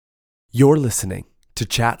You're listening to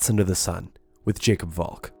Chats Under the Sun with Jacob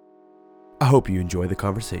Volk. I hope you enjoy the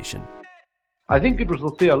conversation. I think it was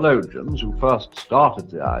the theologians who first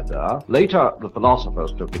started the idea. Later, the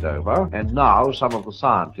philosophers took it over, and now some of the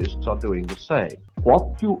scientists are doing the same.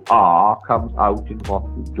 What you are comes out in what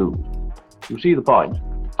you do. You see the point?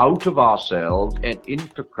 Out of ourselves and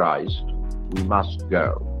into Christ, we must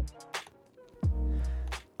go.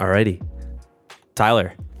 Alrighty.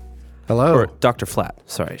 Tyler. Hello. Or Dr. Flatt.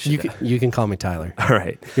 Sorry. You can call me Tyler. All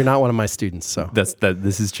right. You're not one of my students, so.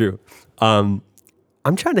 This is true. I'm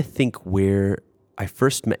trying to think where I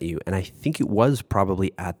first met you, and I think it was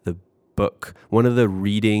probably at the book, one of the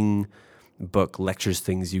reading book lectures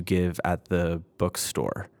things you give at the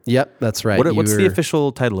bookstore. Yep, that's right. What's the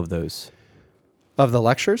official title of those? Of the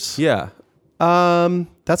lectures? Yeah.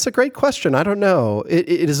 That's a great question. I don't know.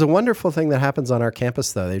 It is a wonderful thing that happens on our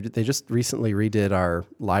campus, though. They just recently redid our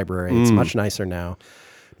library. It's much nicer now.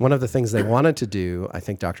 One of the things they wanted to do, I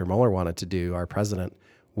think Dr. Mueller wanted to do, our president,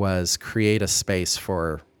 was create a space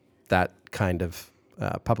for that kind of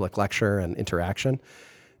public lecture and interaction.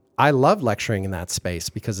 I love lecturing in that space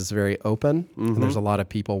because it's very open, and there's a lot of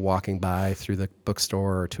people walking by through the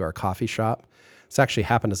bookstore or to our coffee shop. This actually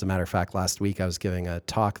happened, as a matter of fact, last week. I was giving a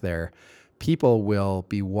talk there. People will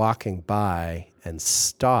be walking by and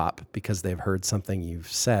stop because they've heard something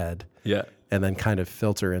you've said, and then kind of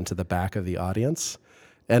filter into the back of the audience.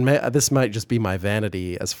 And this might just be my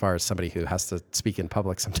vanity as far as somebody who has to speak in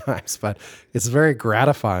public sometimes, but it's very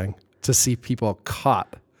gratifying to see people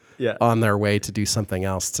caught on their way to do something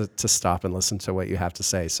else, to stop and listen to what you have to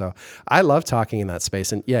say. So I love talking in that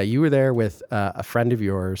space. And you were there with a friend of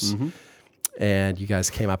yours, and you guys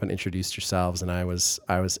came up and introduced yourselves, and I was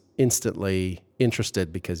instantly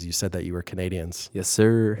interested because you said that you were Canadians. Yes,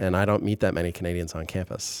 sir. And I don't meet that many Canadians on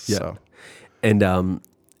campus. Yeah. So. And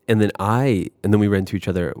then we ran into each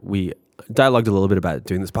other. We dialogued a little bit about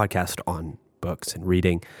doing this podcast on books and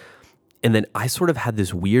reading. And then I sort of had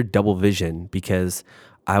this weird double vision because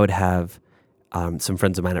I would have some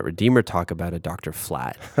friends of mine at Redeemer talk about a Dr.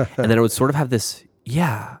 Flatt. And then I would sort of have this,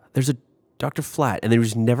 there's a Dr. Flatt. And then it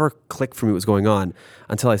just never clicked for me what was going on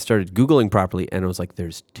until I started Googling properly. And it was like,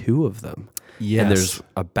 there's two of them. Yes. And there's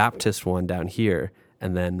a Baptist one down here.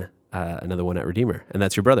 And then another one at Redeemer, and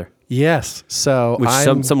that's your brother. Yes. So which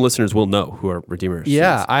some listeners will know who are Redeemers.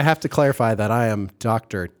 Yeah, I have to clarify that I am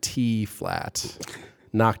Dr. T. Flatt,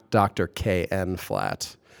 not Dr. K.N.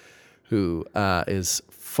 Flatt, who is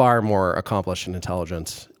far more accomplished and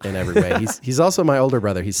intelligent in every way. He's also my older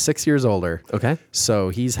brother. He's 6 years older. Okay. So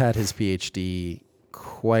he's had his PhD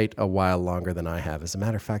quite a while longer than I have. As a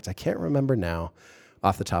matter of fact, I can't remember now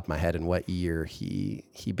off the top of my head in what year he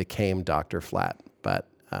became Dr. Flatt, but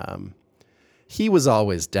he was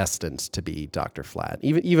always destined to be Dr. Flatt.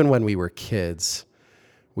 Even when we were kids,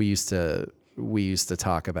 we used to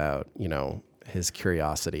talk about, his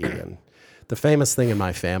curiosity. And the famous thing in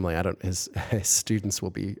my family, his students will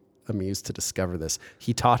be amused to discover this.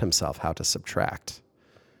 He taught himself how to subtract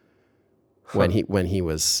when he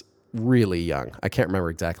was really young. I can't remember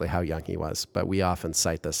exactly how young he was, but we often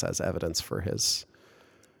cite this as evidence for his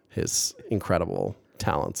incredible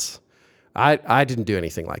talents. I didn't do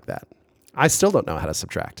anything like that. I still don't know how to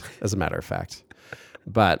subtract, as a matter of fact.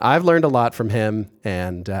 But I've learned a lot from him,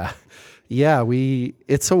 and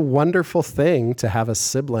it's a wonderful thing to have a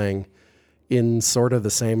sibling in sort of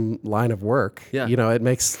the same line of work. Yeah. It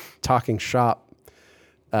makes talking shop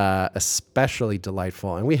especially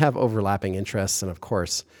delightful. And we have overlapping interests, and of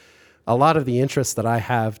course, a lot of the interests that I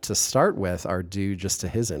have to start with are due just to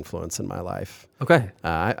his influence in my life. Okay.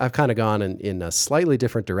 I've kind of gone in a slightly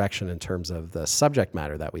different direction in terms of the subject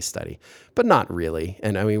matter that we study, but not really.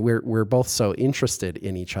 And I mean, we're both so interested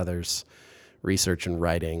in each other's research and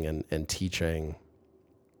writing and teaching.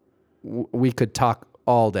 We could talk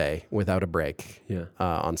all day without a break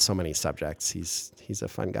on so many subjects. He's a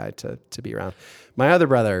fun guy to be around. My other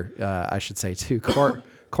brother, I should say too,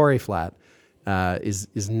 Corey Flatt,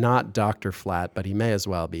 is not Dr. Flatt, but he may as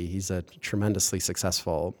well be. He's a tremendously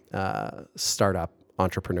successful startup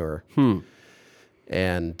entrepreneur.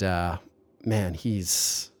 And man,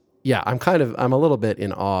 I'm a little bit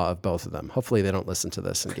in awe of both of them. Hopefully they don't listen to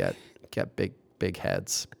this and get big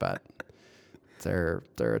heads, but they're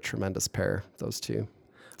a tremendous pair, those two.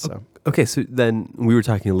 So okay, so then we were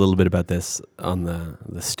talking a little bit about this on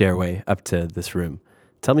the stairway up to this room.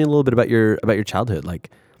 Tell me a little bit about your childhood. Like,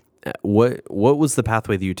 what was the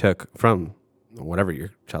pathway that you took from whatever your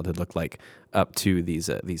childhood looked like up to these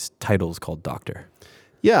titles called doctor?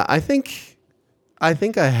 Yeah, I think I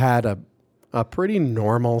had a pretty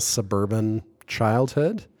normal suburban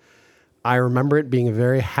childhood. I remember it being a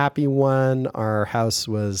very happy one. Our house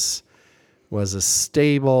was was a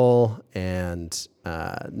stable and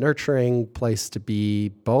nurturing place to be.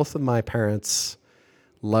 Both of my parents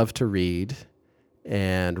loved to read,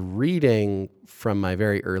 and reading from my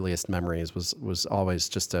very earliest memories was always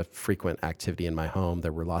just a frequent activity in my home.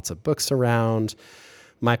 There were lots of books around.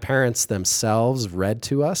 My parents themselves read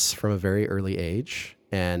to us from a very early age,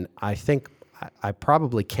 and I think I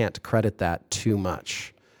probably can't credit that too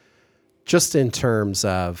much, just in terms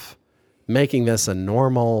of making this a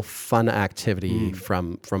normal, fun activity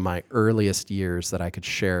from my earliest years that I could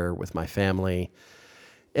share with my family.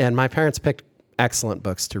 And my parents picked excellent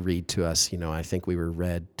books to read to us. I think we were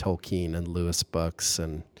read Tolkien and Lewis books,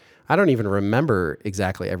 and I don't even remember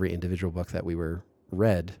exactly every individual book that we were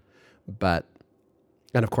read,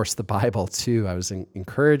 and of course the Bible too. I was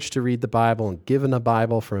encouraged to read the Bible and given a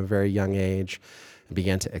Bible from a very young age, and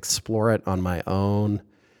began to explore it on my own.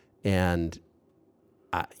 And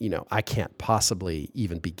I can't possibly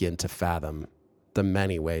even begin to fathom the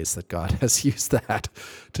many ways that God has used that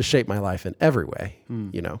to shape my life in every way,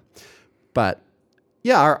 But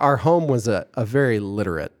yeah, our home was a very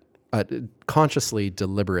literate, consciously,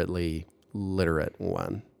 deliberately literate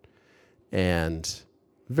one. And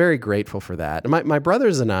very grateful for that. And my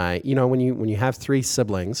brothers and I, when you have three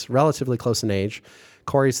siblings, relatively close in age,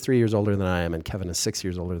 Corey's 3 years older than I am, and Kevin is 6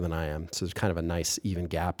 years older than I am. So there's kind of a nice even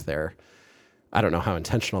gap there. I don't know how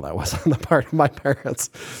intentional that was on the part of my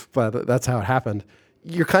parents, but that's how it happened.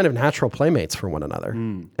 You're kind of natural playmates for one another.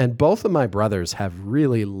 And both of my brothers have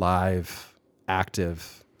really live,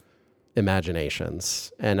 active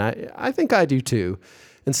imaginations. And I think I do too.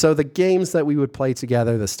 And so the games that we would play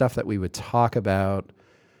together, the stuff that we would talk about,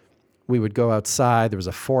 we would go outside. There was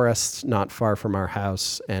a forest not far from our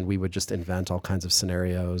house, and we would just invent all kinds of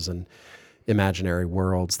scenarios and imaginary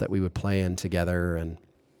worlds that we would play in together. And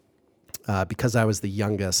because I was the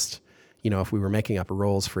youngest, if we were making up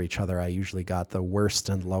roles for each other, I usually got the worst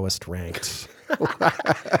and lowest ranked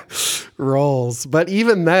roles. But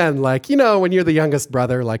even then, when you're the youngest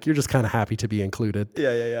brother, you're just kind of happy to be included.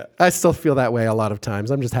 Yeah. I still feel that way a lot of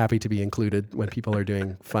times. I'm just happy to be included when people are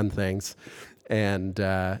doing fun things. And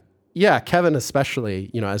Kevin especially,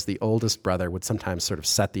 as the oldest brother, would sometimes sort of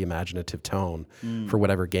set the imaginative tone for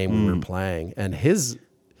whatever game we were playing. And his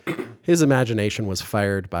imagination was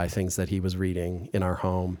fired by things that he was reading in our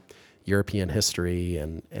home, European history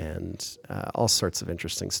and all sorts of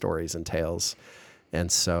interesting stories and tales. And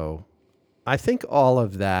so I think all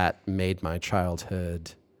of that made my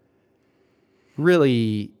childhood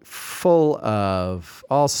really full of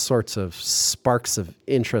all sorts of sparks of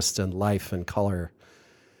interest and life and color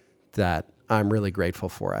that I'm really grateful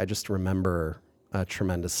for. I just remember a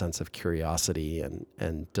tremendous sense of curiosity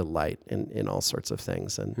and delight in all sorts of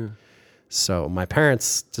things. And so my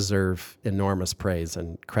parents deserve enormous praise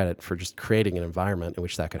and credit for just creating an environment in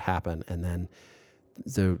which that could happen. And then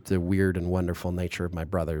the weird and wonderful nature of my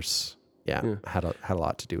brothers, had a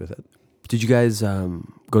lot to do with it. Did you guys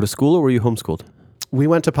go to school, or were you homeschooled? We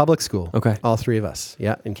went to public school. Okay. All three of us.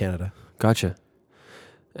 Yeah, in Canada. Gotcha.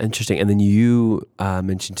 Interesting. And then you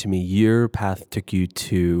mentioned to me your path took you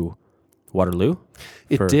to Waterloo?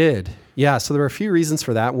 It did. Yeah. So there were a few reasons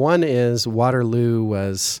for that. One is Waterloo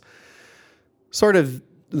was sort of,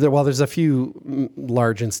 there's a few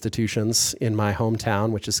large institutions in my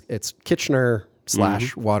hometown, it's Kitchener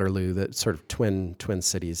 / Waterloo, that sort of twin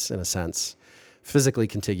cities in a sense, physically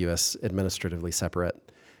contiguous, administratively separate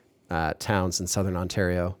towns in southern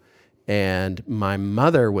Ontario. And my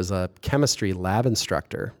mother was a chemistry lab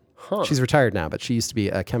instructor. She's retired now, but she used to be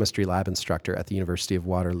a chemistry lab instructor at the University of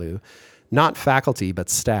Waterloo. Not faculty, but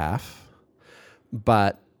staff.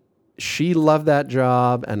 But she loved that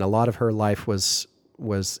job, and a lot of her life was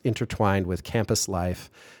intertwined with campus life.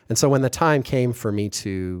 And so when the time came for me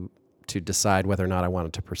to decide whether or not I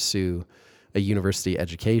wanted to pursue a university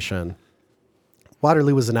education,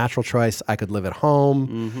 Waterloo was a natural choice. I could live at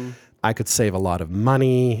home. I could save a lot of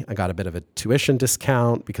money. I got a bit of a tuition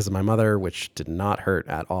discount because of my mother, which did not hurt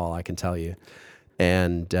at all, I can tell you.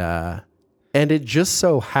 And it just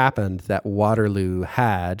so happened that Waterloo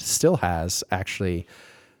still has actually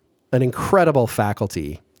an incredible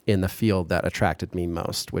faculty in the field that attracted me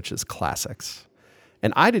most, which is classics.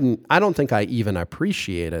 And I don't think I even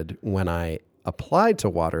appreciated when I applied to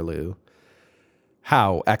Waterloo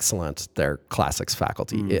how excellent their classics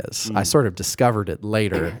faculty is. I sort of discovered it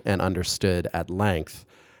later and understood at length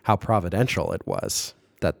how providential it was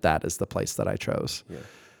that is the place that I chose. Yeah.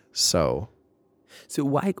 So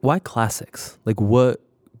why classics? What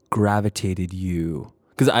gravitated you?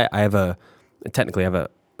 Because I have a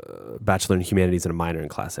bachelor in humanities and a minor in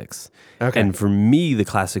classics. Okay. And for me, the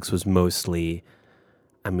classics was mostly,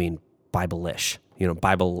 Bible-ish.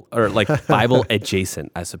 Bible or like Bible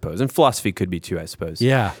adjacent, I suppose. And philosophy could be too, I suppose.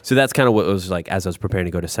 Yeah. So that's kind of what it was like as I was preparing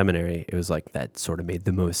to go to seminary. It was like that sort of made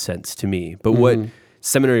the most sense to me. But what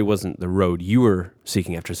seminary wasn't the road you were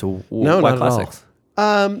seeking after. So No, why not classics?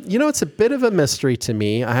 at all. It's a bit of a mystery to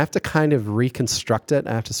me. I have to kind of reconstruct it.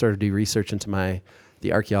 I have to sort of do research into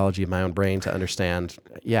the archaeology of my own brain to understand,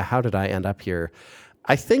 how did I end up here?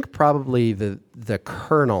 I think probably the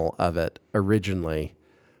kernel of it originally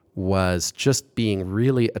was just being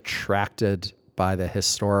really attracted by the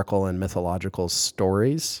historical and mythological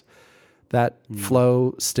stories that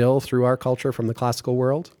flow still through our culture from the classical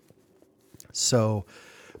world. So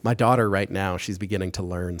my daughter right now, she's beginning to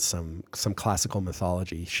learn some classical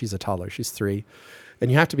mythology. She's a toddler, she's 3. And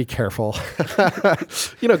you have to be careful.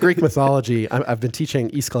 Greek mythology, I've been teaching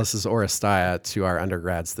Aeschylus's Oresteia to our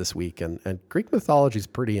undergrads this week, and Greek mythology is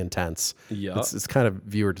pretty intense. Yeah. It's kind of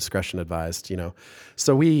viewer discretion advised,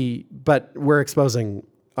 So but we're exposing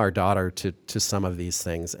our daughter to some of these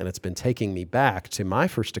things, and it's been taking me back to my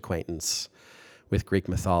first acquaintance with Greek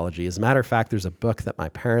mythology. As a matter of fact, there's a book that my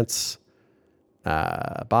parents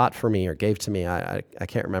bought for me or gave to me. I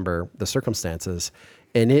can't remember the circumstances.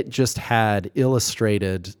 And it just had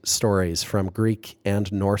illustrated stories from Greek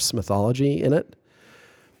and Norse mythology in it.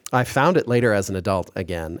 I found it later as an adult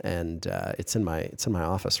again, and it's in my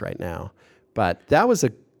office right now. But that was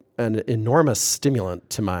an enormous stimulant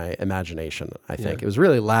to my imagination, I think. Yeah. It was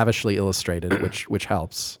really lavishly illustrated, which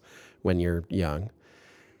helps when you're young.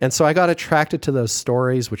 And so I got attracted to those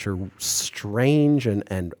stories, which are strange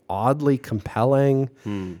and oddly compelling,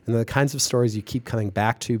 and the kinds of stories you keep coming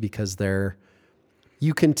back to because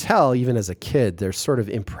you can tell, even as a kid, they're sort of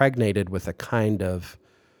impregnated with a kind of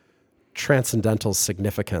transcendental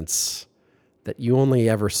significance that you only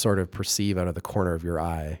ever sort of perceive out of the corner of your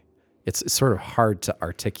eye. It's sort of hard to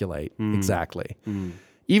articulate exactly.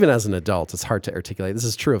 Even as an adult, it's hard to articulate. This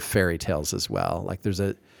is true of fairy tales as well. Like there's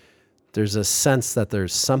a sense that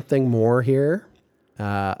there's something more here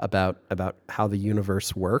about how the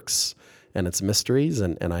universe works and its mysteries,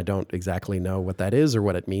 and I don't exactly know what that is or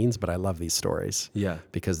what it means, but I love these stories. Yeah,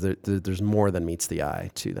 because there's more than meets the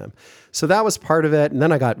eye to them. So that was part of it, and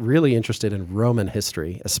then I got really interested in Roman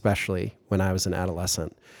history, especially when I was an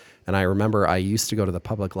adolescent. And I remember I used to go to the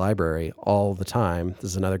public library all the time.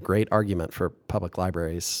 This is another great argument for public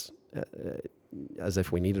libraries, as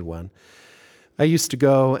if we needed one. I used to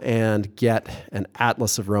go and get an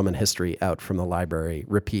atlas of Roman history out from the library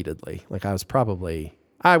repeatedly. Like I was probably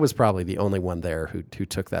the only one there who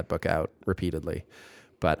took that book out repeatedly.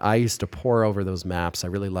 But I used to pore over those maps. I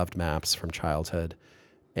really loved maps from childhood.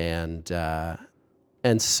 And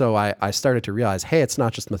so I started to realize, hey, it's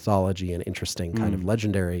not just mythology and interesting kind of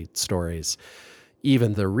legendary stories.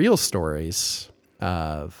 Even the real stories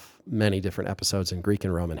of many different episodes in Greek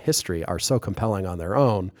and Roman history are so compelling on their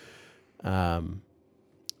own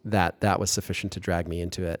that was sufficient to drag me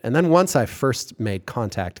into it. And then once I first made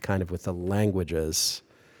contact kind of with the languages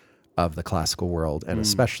of the classical world, and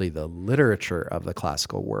especially the literature of the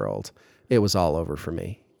classical world, it was all over for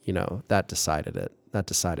me. That decided it. That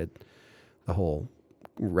decided the whole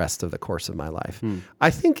rest of the course of my life. I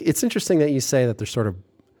think it's interesting that you say that there's sort of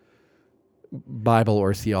Bible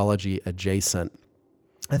or theology adjacent.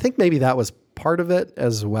 I think maybe that was part of it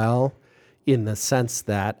as well, in the sense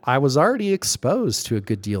that I was already exposed to a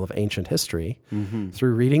good deal of ancient history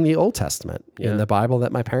through reading the Old Testament in the Bible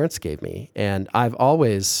that my parents gave me. And I've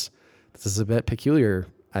always, this is a bit peculiar,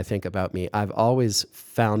 I think, about me, I've always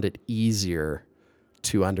found it easier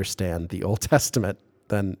to understand the Old Testament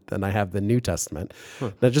than I have the New Testament.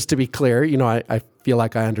 Now, just to be clear, I feel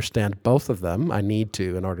like I understand both of them. I need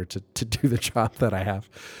to in order to do the job that I have.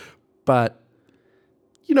 But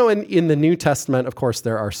in the New Testament, of course,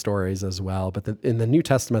 there are stories as well, but in the New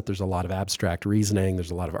Testament, there's a lot of abstract reasoning.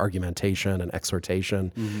 There's a lot of argumentation and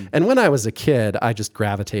exhortation. And when I was a kid, I just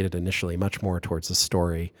gravitated initially much more towards the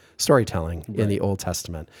storytelling in the Old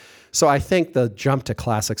Testament. So I think the jump to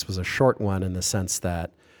classics was a short one in the sense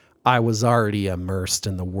that I was already immersed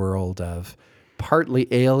in the world of partly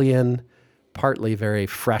alien, partly very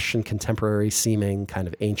fresh and contemporary seeming kind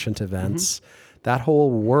of ancient events. That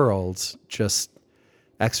whole world just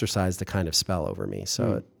exercised a kind of spell over me.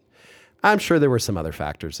 So I'm sure there were some other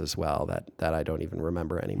factors as well that I don't even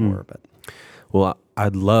remember anymore. But well,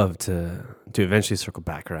 I'd love to eventually circle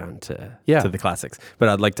back around to the classics, but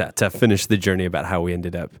I'd like to finish the journey about how we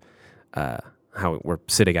ended up, how we're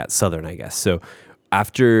sitting at Southern, I guess. So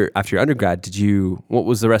after your undergrad, what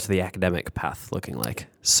was the rest of the academic path looking like?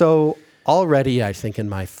 So already, I think in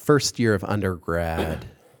my first year of undergrad,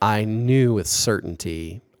 I knew with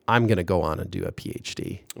certainty I'm going to go on and do a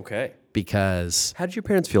PhD. Okay. Because how did your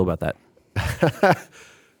parents feel about that?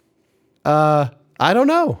 I don't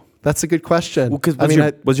know. That's a good question. Because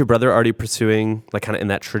was your brother already pursuing like kind of in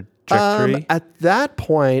that trajectory? At that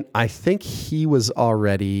point, I think he would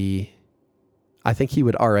already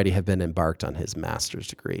have been embarked on his master's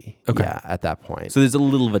degree. Okay. Yeah, at that point. So there's a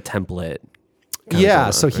little of a template.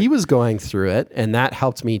 So he was going through it, and that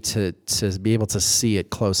helped me to be able to see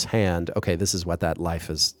at close hand. Okay, this is what that life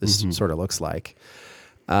is. This sort of looks like.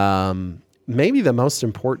 Maybe the most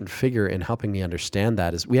important figure in helping me understand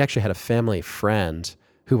that is we actually had a family friend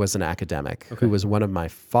who was an academic, who was one of my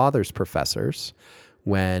father's professors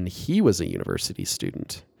when he was a university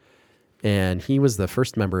student. And he was the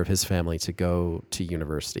first member of his family to go to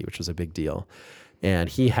university, which was a big deal. And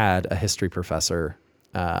he had a history professor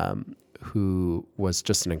who was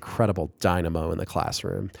just an incredible dynamo in the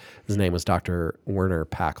classroom. His name was Dr. Werner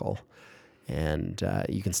Packel. And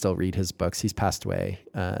you can still read his books. He's passed away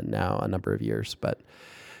now a number of years, but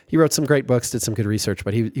he wrote some great books, did some good research,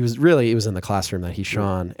 but it was in the classroom that he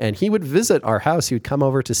shone. And he would visit our house. He would come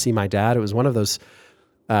over to see my dad. It was one of those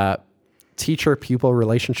teacher-pupil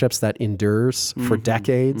relationships that endures for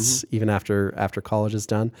decades, even after college is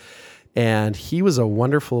done. And he was a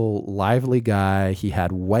wonderful, lively guy. He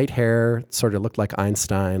had white hair, sort of looked like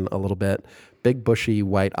Einstein a little bit, big bushy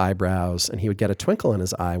white eyebrows, and he would get a twinkle in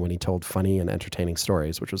his eye when he told funny and entertaining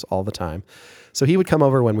stories, which was all the time. So he would come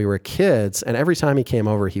over when we were kids, and every time he came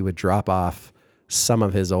over, he would drop off some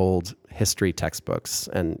of his old history textbooks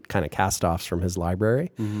and kind of cast-offs from his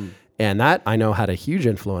library. And that, I know, had a huge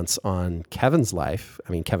influence on Kevin's life.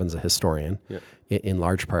 I mean, Kevin's a historian, in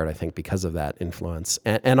large part, I think, because of that influence.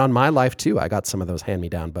 And on my life, too. I got some of those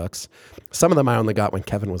hand-me-down books. Some of them I only got when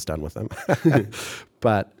Kevin was done with them.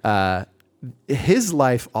 But his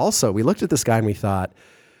life also, we looked at this guy and we thought,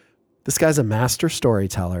 this guy's a master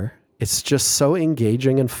storyteller. It's just so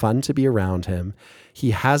engaging and fun to be around him. He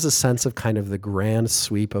has a sense of kind of the grand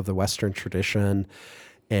sweep of the Western tradition.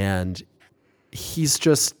 And he's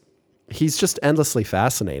just endlessly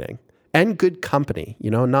fascinating and good company. You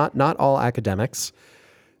know, not all academics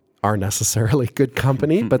are necessarily good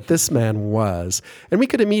company, but this man was. And we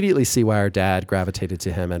could immediately see why our dad gravitated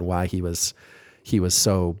to him and why he was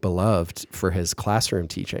so beloved for his classroom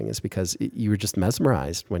teaching, is because you were just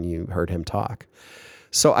mesmerized when you heard him talk.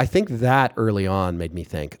 So I think that early on made me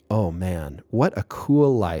think, oh man, what a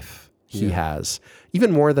cool life he has.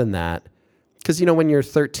 Even more than that, because, you know, when you're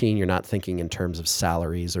 13, you're not thinking in terms of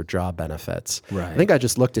salaries or job benefits. Right. I think I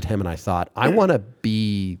just looked at him and I thought, I want to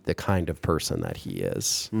be the kind of person that he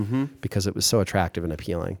is, because it was so attractive and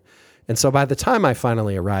appealing. And so by the time I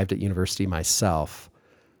finally arrived at university myself,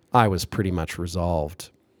 I was pretty much resolved.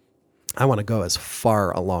 I want to go as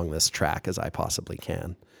far along this track as I possibly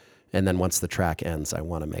can. And then once the track ends, I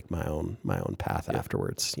want to make my own path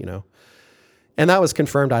afterwards, you know? And that was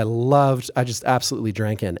confirmed. I just absolutely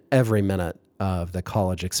drank in every minute of the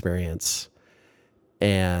college experience.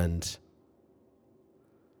 And,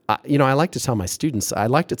 I like to tell my students, I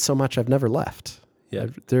liked it so much I've never left. Yeah.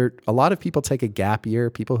 A lot of people take a gap year,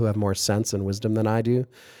 people who have more sense and wisdom than I do.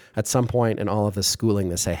 At some point in all of the schooling,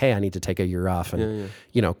 they say, hey, I need to take a year off and,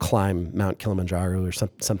 climb Mount Kilimanjaro or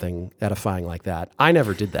something edifying like that. I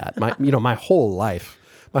never did that. My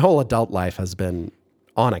whole adult life has been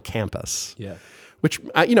on a campus. Yeah. Which,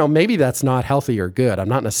 maybe that's not healthy or good. I'm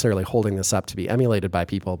not necessarily holding this up to be emulated by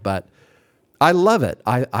people, but I love it.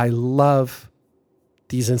 I love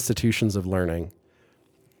these institutions of learning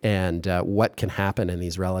and what can happen in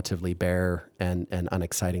these relatively bare and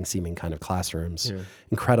unexciting seeming kind of classrooms. Yeah.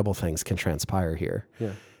 Incredible things can transpire here.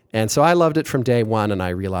 Yeah. And so I loved it from day one, and I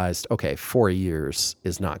realized, okay, 4 years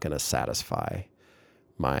is not going to satisfy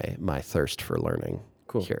my thirst for learning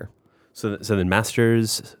here. So then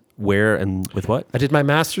master's, where and with what? I did my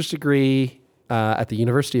master's degree at the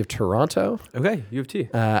University of Toronto. Okay, U of T.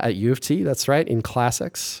 At U of T, that's right, in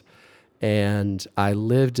classics. And I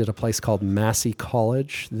lived at a place called Boyce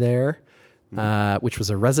College there, which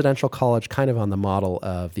was a residential college kind of on the model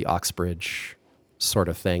of the Oxbridge sort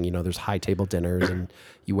of thing. You know, there's high table dinners and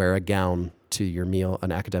you wear a gown to your meal,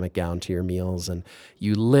 an academic gown to your meals, and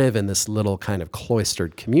you live in this little kind of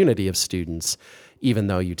cloistered community of students, even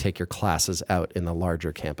though you take your classes out in the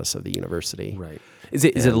larger campus of the university. Right. Is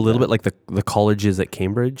it a little bit like the colleges at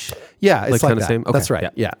Cambridge? Yeah, it's like that. Same? Okay. That's right.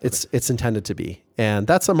 Yeah, it's intended to be. And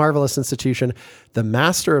that's a marvelous institution. The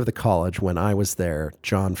master of the college, when I was there,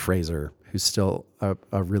 John Fraser, who's still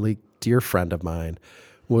a really dear friend of mine,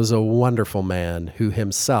 was a wonderful man who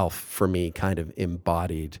himself, for me, kind of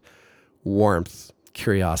embodied warmth,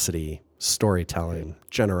 curiosity, storytelling,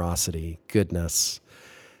 generosity, goodness.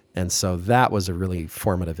 And so that was a really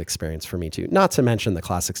formative experience for me too. Not to mention the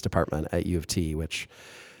classics department at U of T, which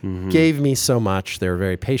gave me so much. They were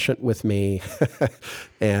very patient with me.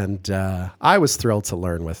 And I was thrilled to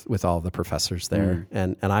learn with all the professors there.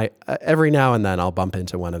 And I every now and then I'll bump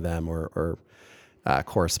into one of them or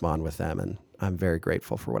correspond with them. And I'm very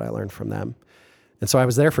grateful for what I learned from them. And so I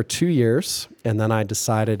was there for 2 years. And then I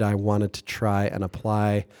decided I wanted to try and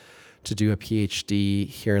apply to do a PhD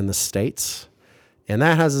here in the States. And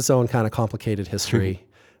that has its own kind of complicated history.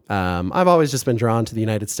 I've always just been drawn to the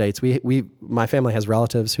United States. My family has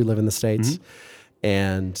relatives who live in the States,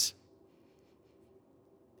 and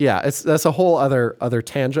yeah, that's a whole other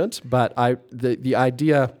tangent. But the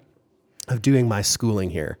idea of doing my schooling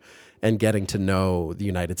here and getting to know the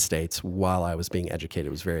United States while I was being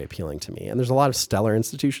educated was very appealing to me. And there's a lot of stellar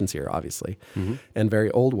institutions here, obviously, and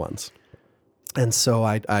very old ones. And so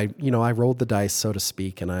I rolled the dice, so to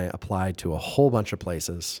speak, and I applied to a whole bunch of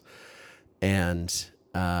places, and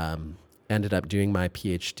ended up doing my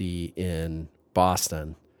PhD in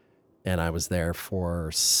Boston, and I was there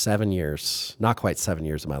for 7 years, not quite 7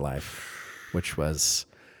 years of my life, which was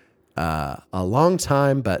a long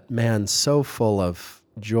time, but man, so full of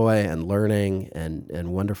joy and learning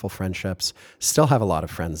and wonderful friendships. Still have a lot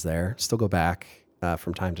of friends there, still go back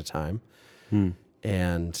from time to time.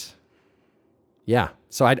 And yeah,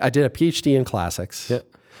 so I did a PhD in classics. Yeah.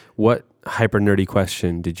 What hyper nerdy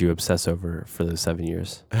question did you obsess over for those 7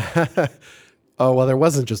 years? Oh, well, there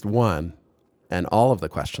wasn't just one, and all of the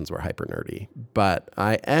questions were hyper nerdy, but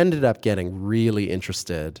I ended up getting really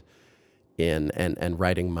interested in and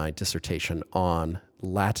writing my dissertation on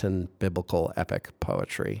Latin biblical epic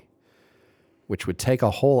poetry, which would take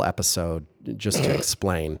a whole episode just to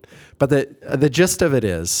explain. But the gist of it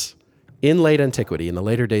is, in late antiquity, in the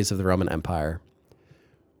later days of the Roman Empire,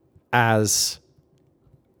 as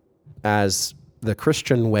the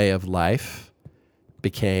Christian way of life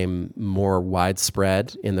became more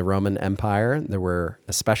widespread in the Roman Empire, there were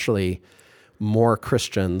especially more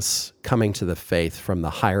Christians coming to the faith from the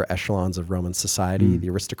higher echelons of Roman society, the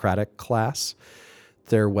aristocratic class.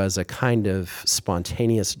 There was a kind of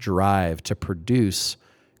spontaneous drive to produce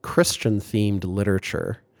Christian-themed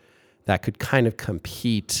literature that could kind of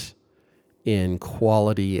compete in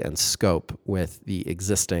quality and scope with the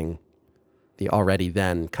already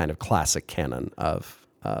then kind of classic canon of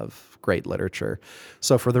great literature.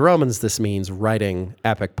 So for the Romans, this means writing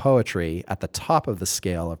epic poetry at the top of the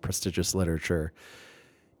scale of prestigious literature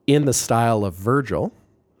in the style of Virgil.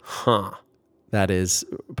 That is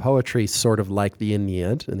poetry sort of like the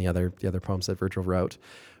Aeneid and the other poems that Virgil wrote,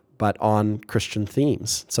 but on Christian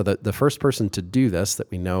themes. So the first person to do this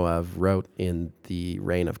that we know of wrote in the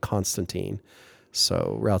reign of Constantine,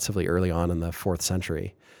 so relatively early on in the 4th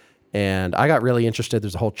century. And I got really interested.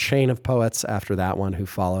 There's a whole chain of poets after that one who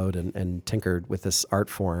followed and tinkered with this art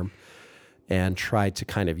form and tried to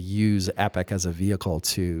kind of use epic as a vehicle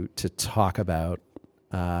to talk about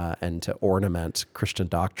and to ornament Christian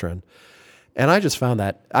doctrine. And I just found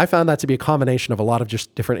that to be a combination of a lot of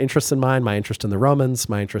just different interests in mine, my interest in the Romans,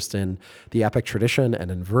 my interest in the epic tradition and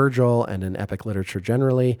in Virgil and in epic literature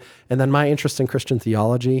generally, and then my interest in Christian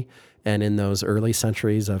theology and in those early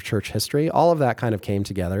centuries of church history. All of that kind of came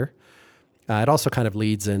together. It also kind of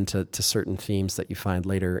leads into certain themes that you find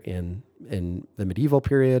later in the medieval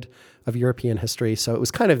period of European history. So it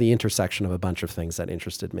was kind of the intersection of a bunch of things that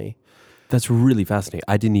interested me. That's really fascinating.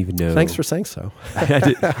 I didn't even know. Thanks for saying so.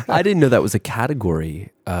 I didn't know that was a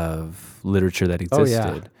category of literature that existed.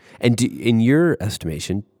 Oh, yeah. And in your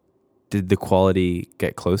estimation, did the quality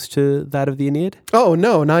get close to that of the Aeneid? Oh,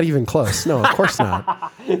 no, not even close. No, of course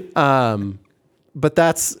not. But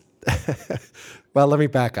that's, well, let me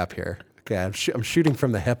back up here. Okay, I'm shooting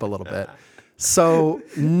from the hip a little bit. So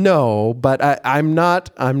no, but I'm not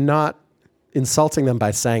insulting them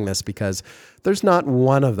by saying this because there's not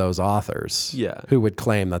one of those authors who would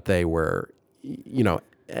claim that they were,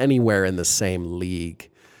 anywhere in the same league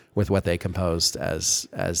with what they composed as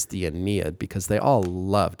the Aeneid, because they all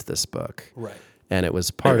loved this book. Right. And it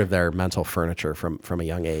was part of their mental furniture from a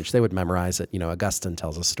young age. They would memorize it. Augustine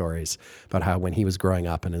tells us stories about how when he was growing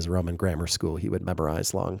up in his Roman grammar school, he would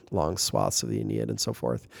memorize long swaths of the Aeneid and so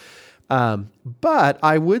forth. But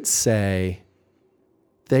I would say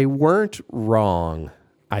they weren't wrong,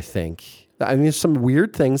 I think. I mean, there's some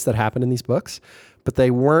weird things that happen in these books, but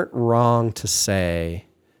they weren't wrong to say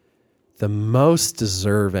the most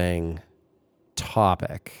deserving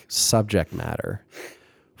subject matter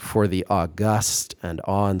for the august and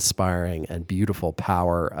awe-inspiring and beautiful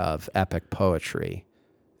power of epic poetry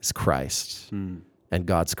is Christ and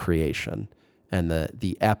God's creation and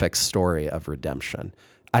the epic story of redemption.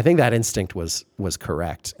 I think that instinct was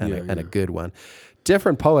correct and a good one.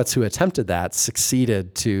 Different poets who attempted that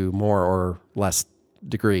succeeded to more or less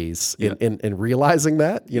degrees in realizing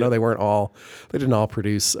that. You know, they didn't all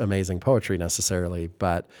produce amazing poetry necessarily,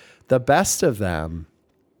 but the best of them,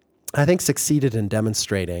 I think, succeeded in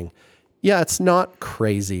demonstrating, it's not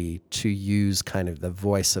crazy to use kind of the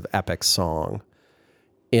voice of epic song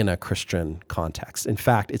in a Christian context. In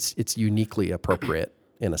fact, it's uniquely appropriate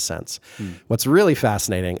in a sense. What's really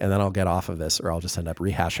fascinating, and then I'll get off of this or I'll just end up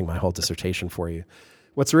rehashing my whole dissertation for you.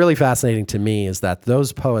 What's really fascinating to me is that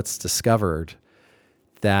those poets discovered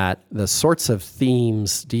that the sorts of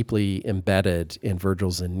themes deeply embedded in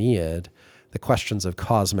Virgil's Aeneid, the questions of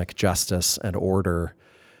cosmic justice and order,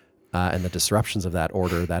 and the disruptions of that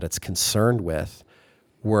order that it's concerned with,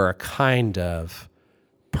 were a kind of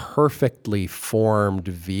perfectly formed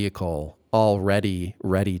vehicle already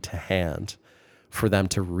ready to hand for them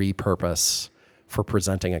to repurpose for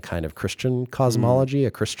presenting a kind of Christian cosmology,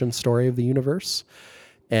 a Christian story of the universe.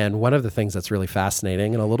 And one of the things that's really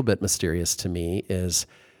fascinating and a little bit mysterious to me is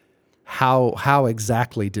how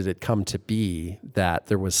exactly did it come to be that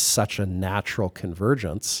there was such a natural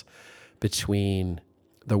convergence between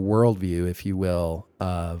the worldview, if you will,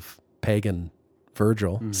 of pagan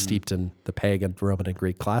Virgil, steeped in the pagan Roman and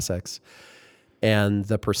Greek classics, and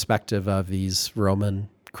the perspective of these Roman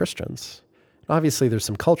Christians. Obviously, there's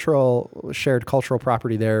some shared cultural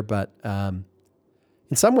property there, but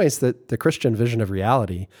in some ways, the Christian vision of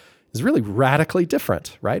reality is really radically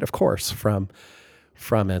different, right? Of course, from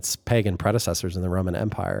its pagan predecessors in the Roman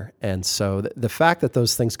Empire. And so the fact that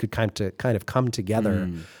those things could kind of come together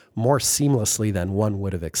more seamlessly than one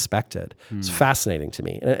would have expected is fascinating to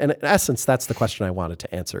me. And in essence, that's the question I wanted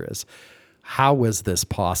to answer is, how was this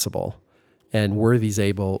possible? And were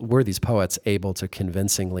these poets able to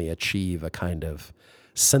convincingly achieve a kind of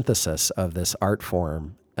synthesis of this art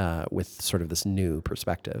form with sort of this new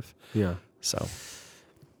perspective? Yeah. So,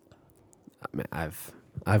 I mean, I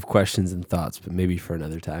have questions and thoughts, but maybe for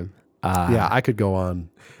another time. I could go on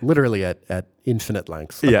literally at infinite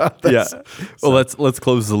length. Yeah. Well, let's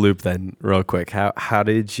close the loop then, real quick. How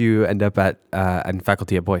did you end up in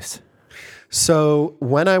faculty at Boyce? So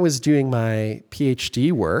when I was doing my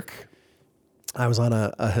PhD work, I was on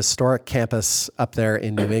a historic campus up there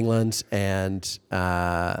in New England, and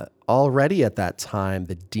already at that time,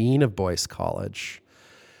 the dean of Boyce College,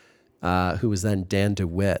 who was then Dan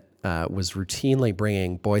DeWitt, was routinely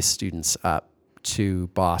bringing Boyce students up to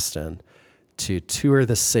Boston to tour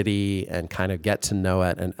the city and kind of get to know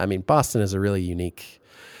it. And I mean, Boston is a unique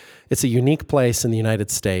place in the United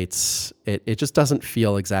States. It just doesn't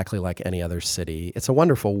feel exactly like any other city. It's a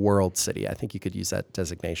wonderful world city. I think you could use that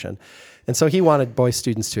designation. And so he wanted Boyce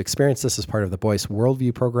students to experience this as part of the Boyce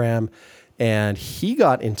Worldview program. And he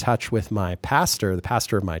got in touch with my pastor, the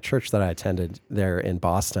pastor of my church that I attended there in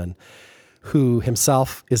Boston, who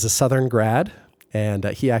himself is a Southern grad. And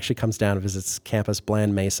he actually comes down and visits campus,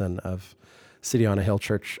 Bland Mason of City on a Hill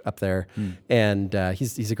Church up there. And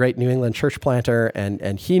he's a great New England church planter,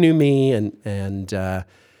 and he knew me. And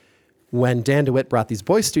when Dan DeWitt brought these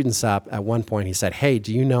Boyce students up, at one point he said, "Hey,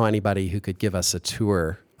 do you know anybody who could give us a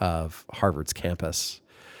tour of Harvard's campus?"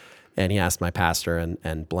 And he asked my pastor,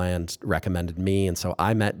 and Bland recommended me. And so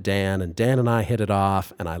I met Dan, and Dan and I hit it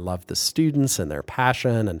off, and I loved the students and their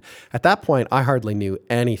passion. And at that point, I hardly knew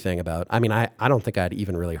anything about, I don't think I'd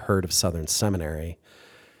even really heard of Southern Seminary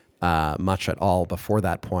much at all before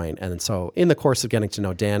that point. And so in the course of getting to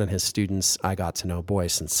know Dan and his students, I got to know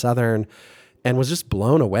Boyce and Southern and was just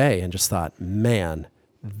blown away and just thought, man,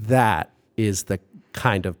 that is the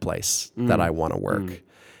kind of place that I want to work.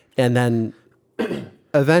 And then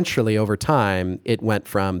eventually over time, it went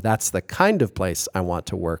from that's the kind of place I want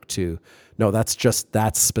to work to, no, that's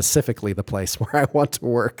specifically the place where I want to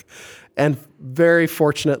work. And very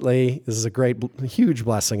fortunately, this is a huge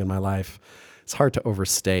blessing in my life. It's hard to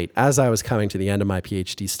overstate. As I was coming to the end of my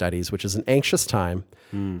PhD studies, which is an anxious time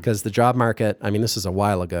because the job market, this is a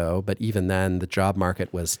while ago, but even then the job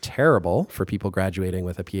market was terrible for people graduating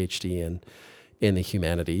with a PhD in the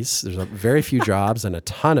humanities. There's very few jobs and a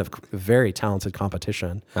ton of very talented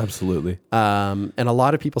competition. Absolutely. And a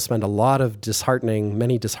lot of people spend a lot of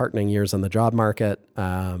many disheartening years on the job market.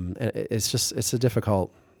 It's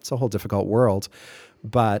a whole difficult world.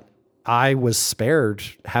 But I was spared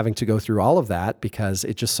having to go through all of that because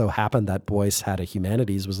it just so happened that Boyce had a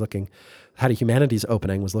humanities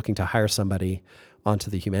opening, was looking to hire somebody onto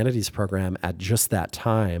the humanities program at just that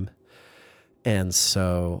time. And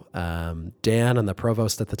so Dan and the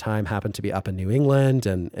provost at the time happened to be up in New England,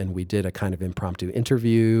 and we did a kind of impromptu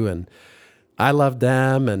interview, and I loved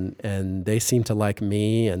them, and they seemed to like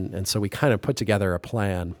me, and so we kind of put together a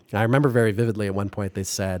plan. I remember very vividly at one point they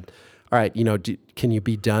said, all right, can you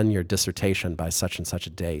be done your dissertation by such and such a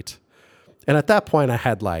date? And at that point I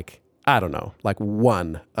had I don't know,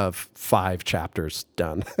 1 of 5 chapters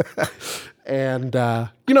done. And,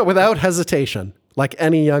 without hesitation, like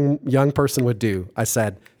any young person would do, I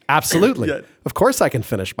said, absolutely. Yeah. Of course I can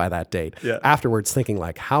finish by that date. Yeah. Afterwards thinking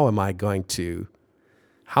how am I going to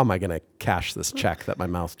cash this check that my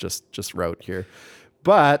mouth just wrote here?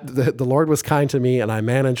 But the Lord was kind to me, and I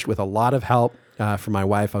managed with a lot of help from my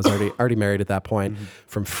wife. I was already married at that point,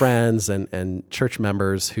 from friends and church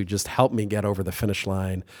members who just helped me get over the finish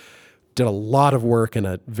line. Did a lot of work in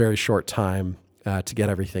a very short time to get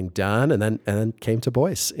everything done, and then came to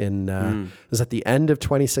Boyce it was at the end of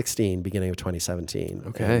 2016, beginning of 2017.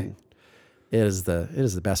 Okay. And it is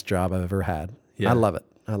the best job I've ever had. Yeah. I love it.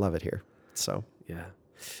 I love it here. So Yeah.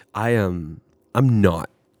 I'm not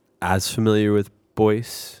as familiar with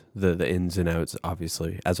Boyce, the ins and outs,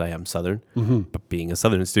 obviously, as I am Southern, but being a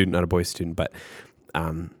Southern student, not a Boyce student, but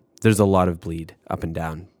there's a lot of bleed up and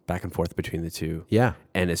down, back and forth between the two. yeah.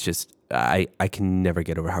 And it's just, I can never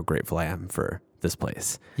get over how grateful I am for this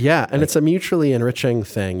place. Yeah, and it's a mutually enriching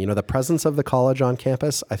thing. The presence of the college on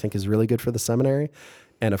campus, I think, is really good for the seminary,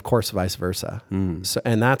 and of course, vice versa. So,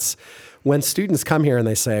 and that's when students come here and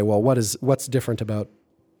they say, "Well, what's different about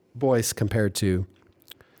Boyce compared to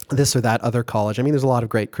this or that other college?" I mean, there's a lot of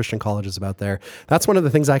great Christian colleges out there. That's one of the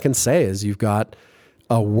things I can say is you've got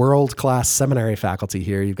a world-class seminary faculty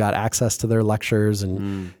here. You've got access to their lectures,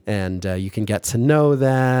 and you can get to know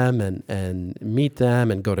them and meet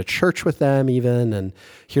them and go to church with them even and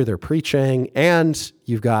hear their preaching. And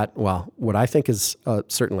you've got, what I think is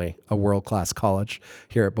certainly a world-class college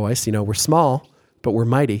here at Boyce. We're small, but we're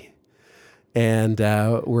mighty. And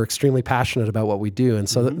we're extremely passionate about what we do. And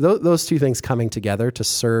so those two things coming together to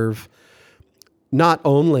serve not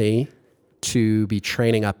only to be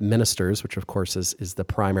training up ministers, which of course is the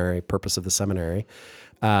primary purpose of the seminary,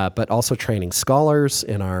 but also training scholars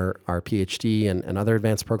in our PhD and other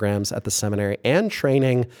advanced programs at the seminary, and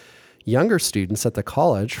training younger students at the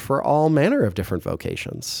college for all manner of different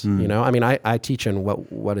vocations. I teach in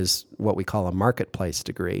what we call a marketplace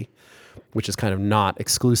degree, which is kind of not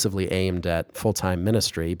exclusively aimed at full-time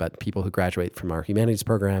ministry, but people who graduate from our humanities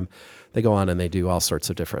program, they go on and they do all sorts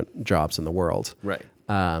of different jobs in the world. Right.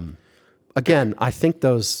 Again, I think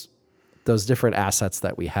those different assets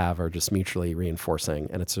that we have are just mutually reinforcing,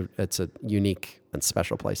 and it's a unique and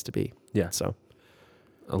special place to be. Yeah. So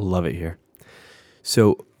I love it here.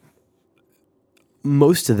 So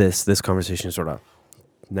most of this conversation, sort of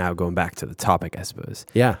now going back to the topic, I suppose,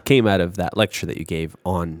 came out of that lecture that you gave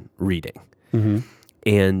on reading.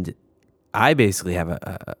 And I basically have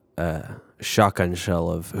a shotgun shell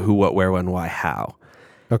of who, what, where, when, why, how.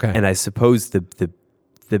 Okay. And I suppose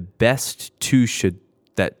the best two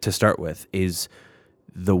to start with is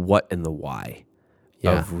the what and the why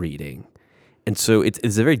of reading. And so it's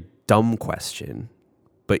a very dumb question,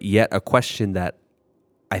 but yet a question that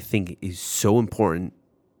I think is so important,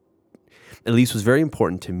 at least was very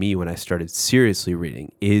important to me when I started seriously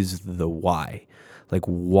reading, is the why. Like,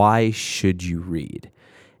 why should you read?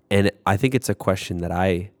 And I think it's a question that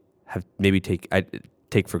I have maybe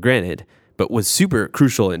take for granted, but was super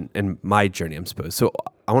crucial in my journey, I'm supposed. So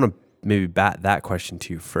I want to maybe bat that question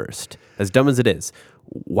to you first. As dumb as it is,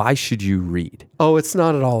 why should you read? Oh, it's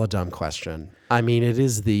not at all a dumb question. I mean, it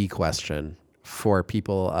is the question for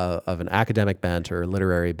people of an academic bent or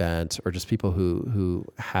literary bent, or just people who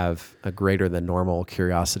have a greater than normal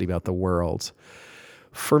curiosity about the world.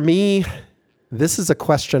 For me, this is a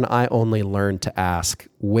question I only learned to ask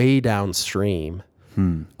way downstream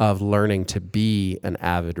of learning to be an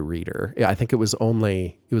avid reader. I think it was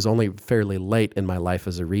only fairly late in my life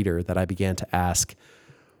as a reader that I began to ask,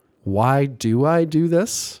 why do I do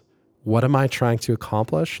this? What am I trying to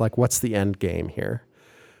accomplish? Like, what's the end game here?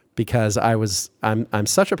 Because I'm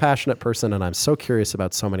such a passionate person, and I'm so curious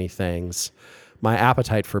about so many things. My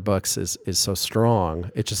appetite for books is so strong.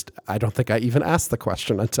 I don't think I even asked the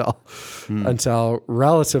question until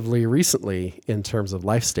relatively recently in terms of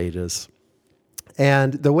life stages.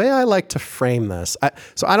 And the way I like to frame this,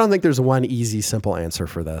 so I don't think there's one easy, simple answer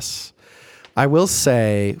for this. I will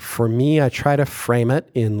say, for me, I try to frame it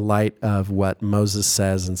in light of what Moses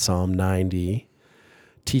says in Psalm 90.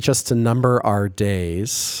 Teach us to number our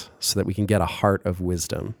days so that we can get a heart of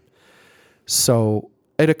wisdom. So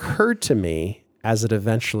it occurred to me, as it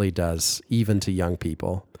eventually does, even to young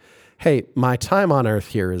people, hey, my time on earth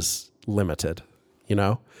here is limited,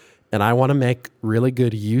 and I want to make really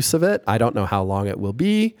good use of it. I don't know how long it will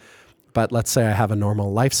be, but let's say I have a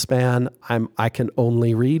normal lifespan. I can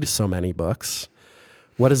only read so many books.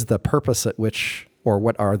 What is the purpose at which, or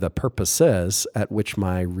what are the purposes at which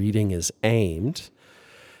my reading is aimed?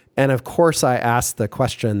 And of course, I ask the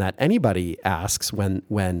question that anybody asks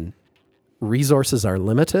when resources are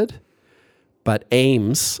limited, but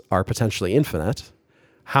aims are potentially infinite.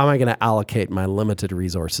 How am I going to allocate my limited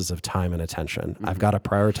resources of time and attention? I've got to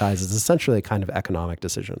prioritize. It's essentially a kind of economic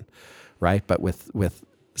decision, right? But with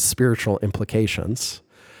spiritual implications.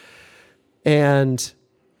 And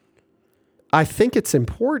I think it's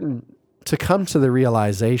important to come to the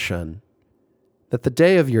realization that the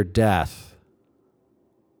day of your death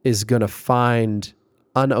is going to find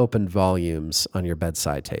unopened volumes on your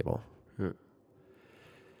bedside table.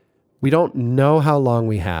 We don't know how long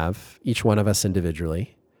we have, each one of us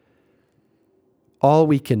individually. All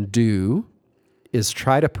we can do is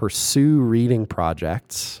try to pursue reading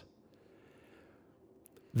projects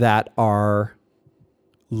that are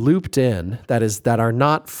looped in, that are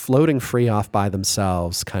not floating free off by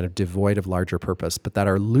themselves, kind of devoid of larger purpose, but that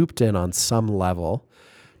are looped in on some level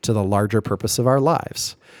to the larger purpose of our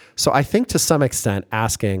lives. So I think to some extent,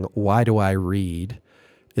 asking, why do I read,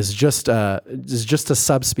 is just a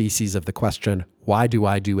subspecies of the question, why do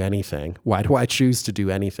I do anything? Why do I choose to do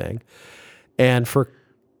anything? And for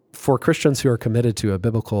Christians who are committed to a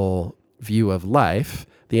biblical view of life,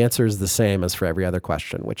 the answer is the same as for every other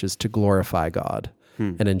question, which is to glorify God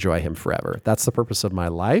and enjoy him forever. That's the purpose of my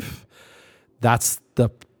life. That's the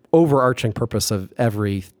overarching purpose of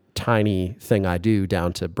every tiny thing I do,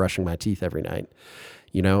 down to brushing my teeth every night.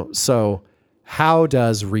 So how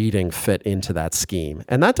does reading fit into that scheme?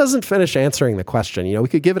 And that doesn't finish answering the question. We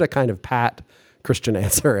could give it a kind of pat Christian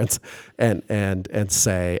answer and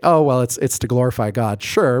say, oh, well, it's to glorify God.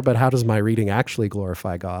 Sure, but how does my reading actually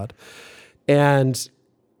glorify God? And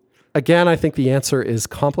again, I think the answer is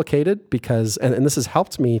complicated because, and this has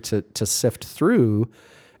helped me to sift through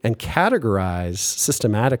and categorize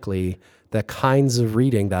systematically the kinds of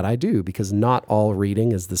reading that I do, because not all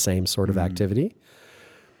reading is the same sort of activity.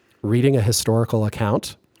 Reading a historical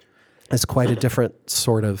account is quite a different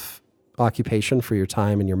sort of occupation for your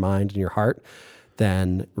time and your mind and your heart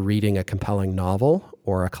than reading a compelling novel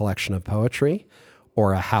or a collection of poetry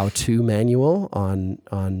or a how-to manual on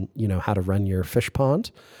how to run your fish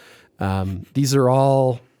pond. These are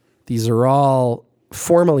all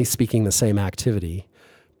formally speaking the same activity,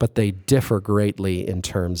 but they differ greatly in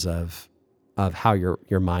terms of how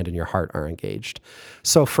your mind and your heart are engaged.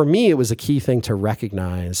 So for me, it was a key thing to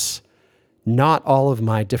recognize not all of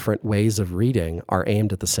my different ways of reading are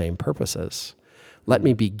aimed at the same purposes. Let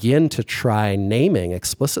me begin to try naming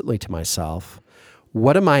explicitly to myself,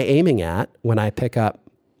 what am I aiming at when I pick up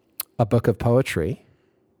a book of poetry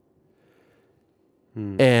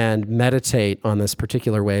and meditate on this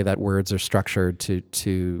particular way that words are structured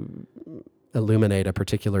to illuminate a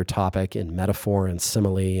particular topic in metaphor and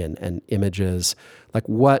simile and images? Like,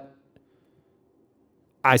 what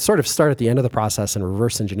I sort of start at the end of the process and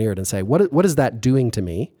reverse engineer it and say, what is that doing to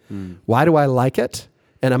me? Why do I like it?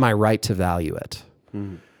 And am I right to value it?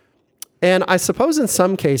 And I suppose in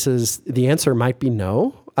some cases, the answer might be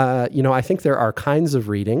no. I think there are kinds of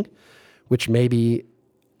reading which maybe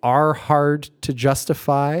are hard to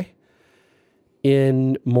justify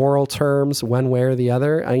in moral terms, one way or the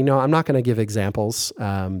other. I'm not going to give examples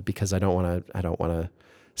because I don't want to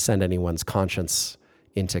send anyone's conscience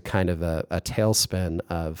into kind of a tailspin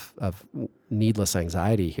of needless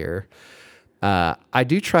anxiety here. I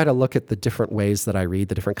do try to look at the different ways that I read,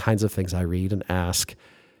 the different kinds of things I read, and ask,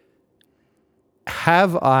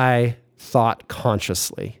 have I thought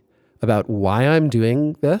consciously about why I'm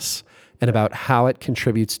doing this and about how it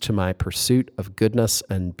contributes to my pursuit of goodness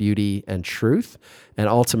and beauty and truth, and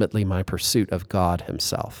ultimately my pursuit of God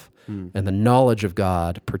himself and the knowledge of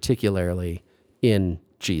God, particularly in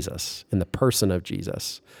Jesus, in the person of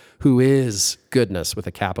Jesus, who is goodness with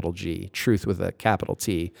a capital G, truth with a capital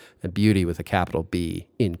T, and beauty with a capital B,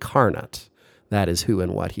 incarnate. That is who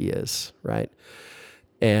and what he is, right?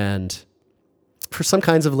 And for some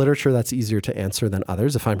kinds of literature, that's easier to answer than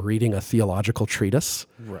others. If I'm reading a theological treatise,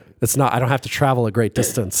 right, I don't have to travel a great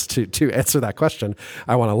distance to answer that question.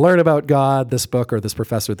 I want to learn about God. This book or this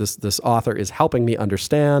professor, this author is helping me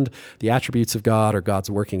understand the attributes of God or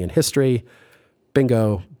God's working in history.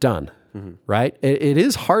 Bingo, done, right? It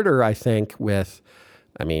is harder, I think, with,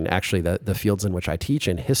 actually the fields in which I teach,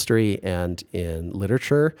 in history and in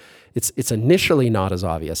literature. It's initially not as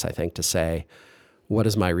obvious, I think, to say, what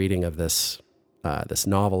is my reading of this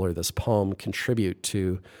novel or this poem contribute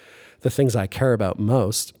to the things I care about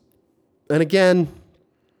most? And again,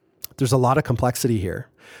 there's a lot of complexity here.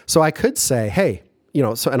 So I could say, hey,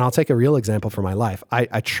 and I'll take a real example from my life.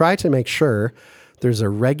 I try to make sure there's a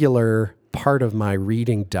regular part of my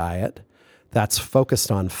reading diet that's focused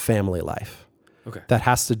on family life. that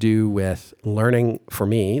has to do with learning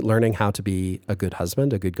how to be a good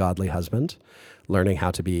husband, a good godly husband, learning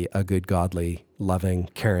how to be a good godly, loving,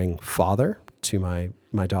 caring father to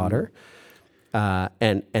my daughter,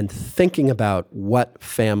 and thinking about what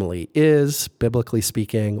family is, biblically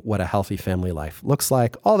speaking, what a healthy family life looks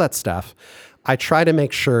like, all that stuff. I try to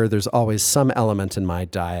make sure there's always some element in my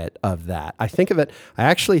diet of that. I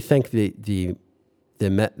actually think the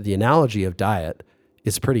analogy of diet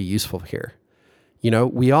is pretty useful here.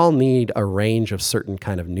 We all need a range of certain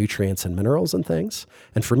kind of nutrients and minerals and things.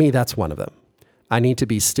 And for me, that's one of them. I need to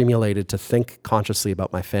be stimulated to think consciously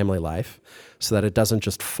about my family life so that it doesn't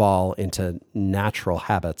just fall into natural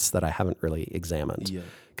habits that I haven't really examined.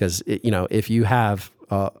 Because, if you have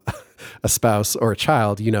a spouse or a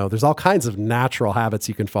child, there's all kinds of natural habits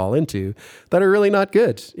you can fall into that are really not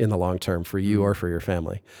good in the long term for you or for your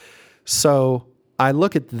family. So I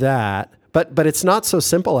look at that, but it's not so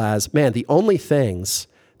simple as, man, the only things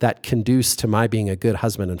that conduce to my being a good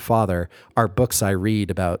husband and father are books I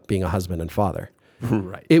read about being a husband and father.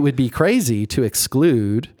 Right. It would be crazy to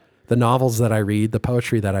exclude the novels that I read, the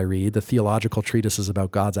poetry that I read, the theological treatises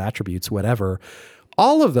about God's attributes, whatever.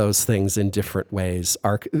 All of those things in different ways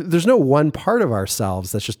there's no one part of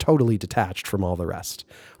ourselves that's just totally detached from all the rest.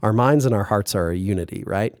 Our minds and our hearts are a unity,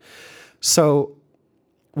 right? So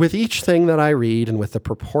with each thing that I read and with the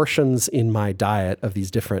proportions in my diet of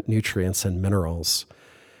these different nutrients and minerals,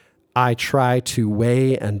 I try to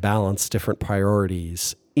weigh and balance different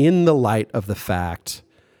priorities in the light of the fact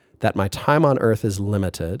that my time on earth is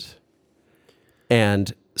limited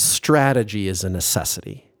and strategy is a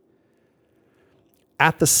necessity.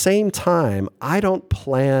 At the same time, I don't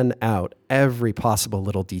plan out every possible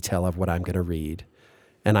little detail of what I'm going to read.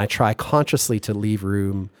 And I try consciously to leave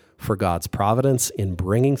room for God's providence in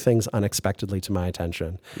bringing things unexpectedly to my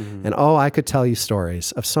attention. Mm-hmm. And I could tell you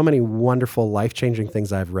stories of so many wonderful, life-changing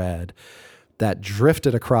things I've read that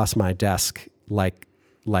drifted across my desk like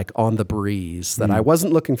on the breeze that I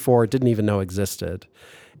wasn't looking for, didn't even know existed.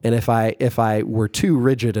 And if I were too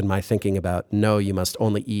rigid in my thinking about, no, you must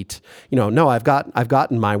only eat, I've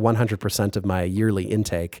gotten my 100% of my yearly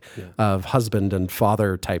intake of husband and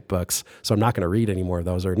father type books, so I'm not going to read any more of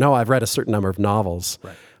those. Or no, I've read a certain number of novels.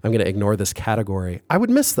 Right. I'm going to ignore this category. I would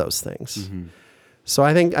miss those things. Mm-hmm. So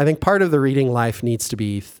I think part of the reading life needs to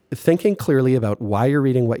be thinking clearly about why you're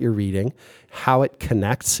reading what you're reading, how it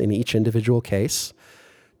connects in each individual case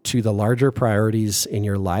to the larger priorities in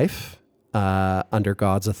your life, under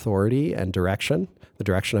God's authority and direction, the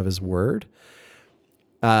direction of His Word,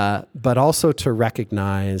 but also to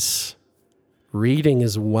recognize reading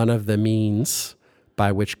is one of the means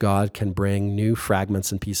by which God can bring new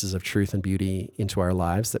fragments and pieces of truth and beauty into our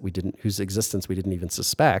lives whose existence we didn't even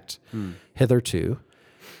suspect hitherto,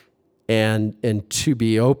 and to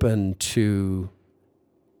be open to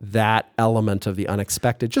that element of the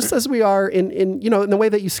unexpected, just as we are in the way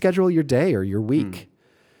that you schedule your day or your week.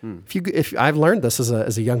 If I've learned this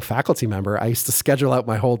as a young faculty member, I used to schedule out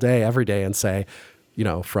my whole day every day and say,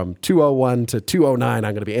 from 2:01 to 2:09, I'm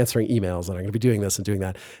going to be answering emails and I'm going to be doing this and doing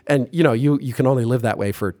that. And, you can only live that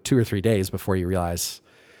way for 2 or 3 days before you realize,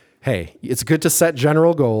 hey, it's good to set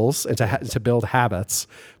general goals and to build habits,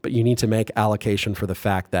 but you need to make allocation for the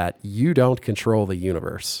fact that you don't control the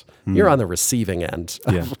universe. You're on the receiving end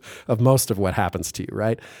of most of what happens to you,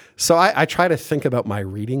 right? So I try to think about my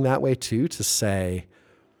reading that way too, to say,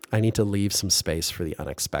 I need to leave some space for the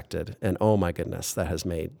unexpected. And oh my goodness, that has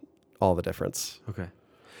made all the difference. Okay.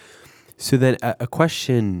 So then a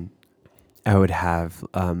question I would have,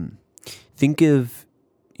 think of,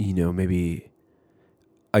 maybe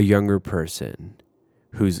a younger person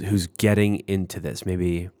who's getting into this.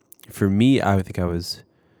 Maybe for me, I think I was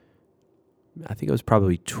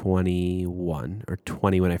probably 21 or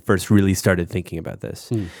 20 when I first really started thinking about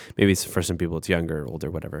this. Maybe it's for some people it's younger, older,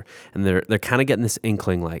 whatever. And they're kind of getting this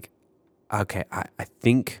inkling like, okay, I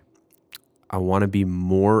think I want to be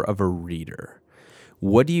more of a reader.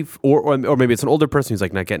 What do you, or maybe it's an older person who's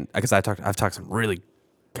like not getting, because I've had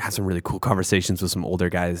some really cool conversations with some older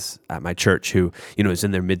guys at my church who, is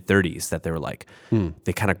in their mid-30s that they were like,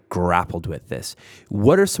 they kind of grappled with this.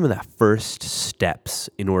 What are some of the first steps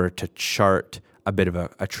in order to chart a bit of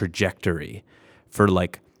a trajectory for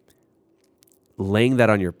like laying that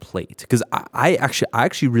on your plate? Because I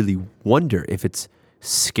actually really wonder if it's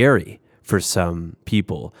scary for some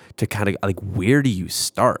people to kind of like, where do you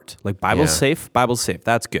start? Like Bible's safe,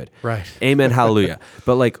 that's good. Right. Amen, hallelujah.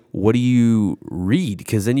 But like, what do you read?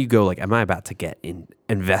 Because then you go like, am I about to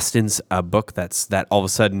invest in a book that all of a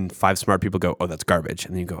sudden 5 smart people go, oh, that's garbage.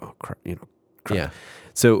 And then you go, oh, crap. Yeah.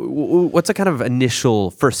 So what's a kind of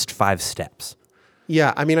initial first 5 steps?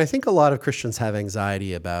 Yeah, I mean, I think a lot of Christians have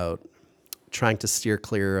anxiety about trying to steer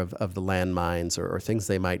clear of the landmines or things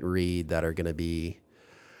they might read that are going to be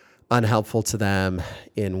unhelpful to them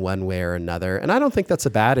in one way or another. And I don't think that's a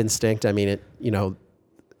bad instinct. I mean,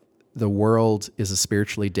 the world is a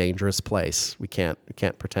spiritually dangerous place. We can't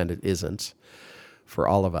pretend it isn't for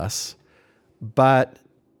all of us. But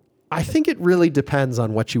I think it really depends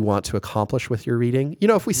on what you want to accomplish with your reading.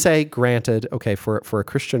 If we say, granted, okay, for a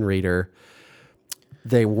Christian reader,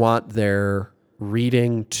 they want their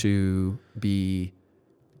reading to be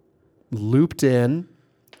looped in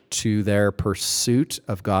to their pursuit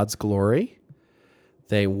of God's glory.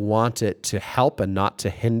 They want it to help and not to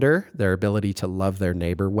hinder their ability to love their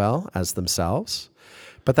neighbor well as themselves.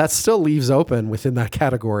 But that still leaves open within that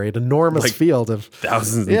category an enormous field of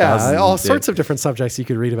thousands and thousands. All sorts of different subjects you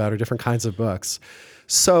could read about or different kinds of books.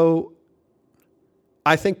 So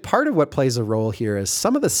I think part of what plays a role here is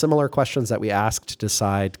some of the similar questions that we ask to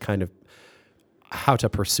decide kind of how to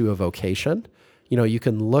pursue a vocation. You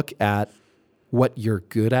can look at what you're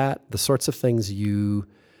good at, the sorts of things you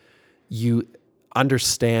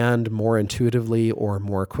understand more intuitively or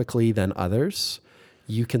more quickly than others.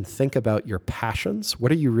 You can think about your passions.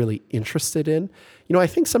 What are you really interested in? I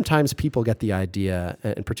think sometimes people get the idea,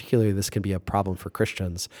 and particularly this can be a problem for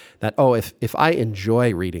Christians, that, if I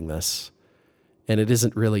enjoy reading this and it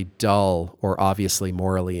isn't really dull or obviously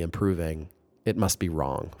morally improving, it must be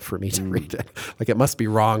wrong for me to read it. Like, it must be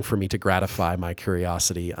wrong for me to gratify my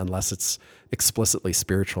curiosity unless it's explicitly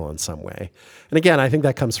spiritual in some way. And again, I think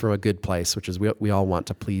that comes from a good place, which is we all want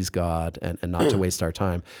to please God and not to waste our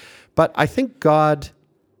time. But I think God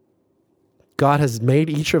has made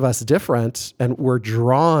each of us different, and we're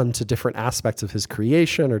drawn to different aspects of his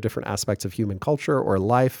creation or different aspects of human culture or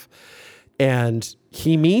life. And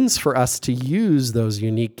he means for us to use those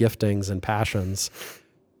unique giftings and passions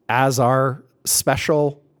as our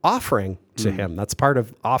special offering to him. That's part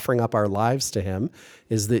of offering up our lives to him,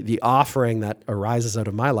 is the offering that arises out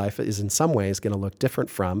of my life is in some ways going to look different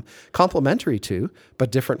from, complementary to,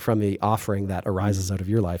 but different from the offering that arises out of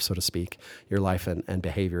your life, so to speak, your life and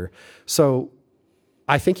behavior. So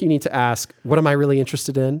I think you need to ask, what am I really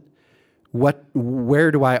interested in?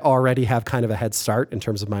 Where do I already have kind of a head start in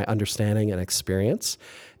terms of my understanding and experience?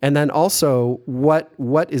 And then also, what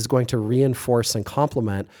is going to reinforce and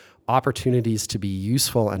complement opportunities to be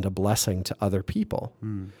useful and a blessing to other people?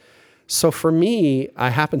 So for me,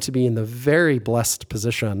 I happen to be in the very blessed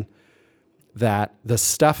position that the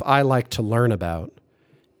stuff I like to learn about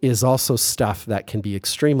is also stuff that can be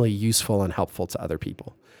extremely useful and helpful to other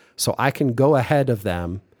people. So I can go ahead of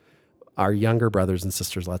them, our younger brothers and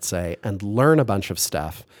sisters, let's say, and learn a bunch of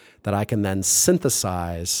stuff that I can then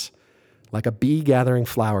synthesize like a bee gathering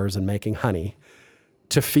flowers and making honey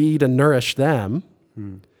to feed and nourish them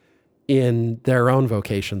in their own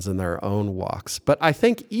vocations and their own walks. But I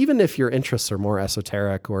think even if your interests are more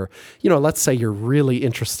esoteric, or, let's say you're really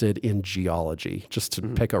interested in geology, just to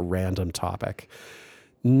pick a random topic,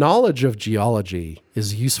 knowledge of geology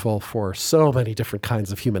is useful for so many different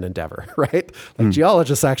kinds of human endeavor, right? Like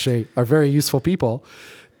geologists actually are very useful people.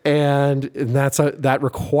 And that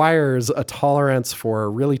requires a tolerance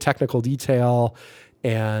for really technical detail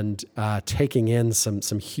and taking in some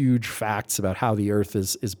huge facts about how the earth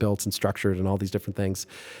is built and structured and all these different things.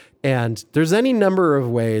 And there's any number of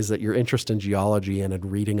ways that your interest in geology and in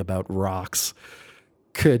reading about rocks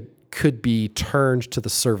could be turned to the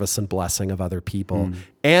service and blessing of other people,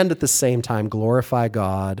 and at the same time glorify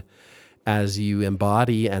God as you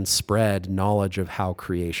embody and spread knowledge of how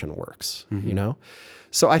creation works,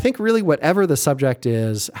 So I think really whatever the subject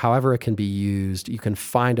is, however it can be used, you can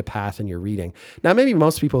find a path in your reading. Now, maybe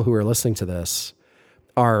most people who are listening to this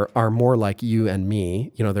are more like you and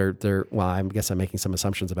me. They're well, I guess I'm making some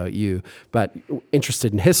assumptions about you, but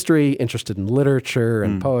interested in history, interested in literature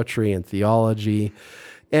and poetry and theology.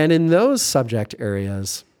 And in those subject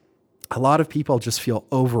areas, a lot of people just feel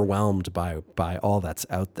overwhelmed by all that's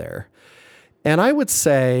out there. And I would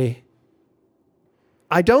say,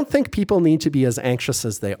 I don't think people need to be as anxious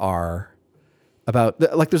as they are about,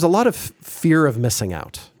 there's a lot of fear of missing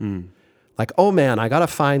out. Like, oh man, I got to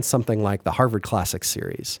find something like the Harvard Classics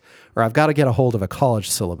series, or I've got to get a hold of a college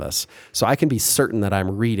syllabus so I can be certain that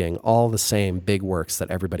I'm reading all the same big works that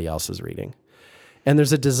everybody else is reading. And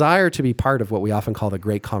there's a desire to be part of what we often call the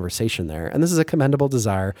great conversation there. And this is a commendable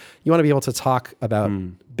desire. You want to be able to talk about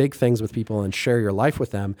big things with people and share your life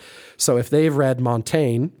with them. So if they've read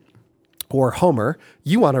Montaigne or Homer,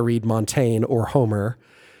 you want to read Montaigne or Homer,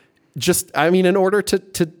 in order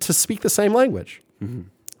to speak the same language,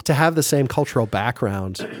 to have the same cultural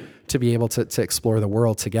background, to be able to explore the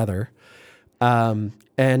world together.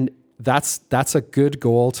 And that's a good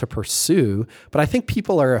goal to pursue. But I think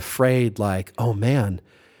people are afraid, like, oh man,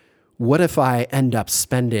 what if I end up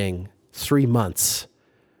spending 3 months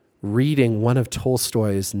reading one of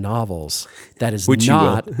Tolstoy's novels that is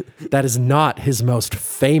that is not his most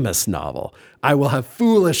famous novel? I will have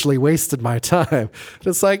foolishly wasted my time. And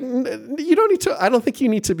it's like, you don't need to, I don't think you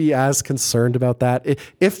need to be as concerned about that.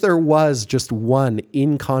 If there was just one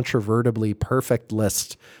incontrovertibly perfect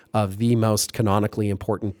list of the most canonically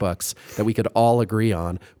important books that we could all agree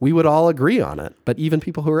on, we would all agree on it. But even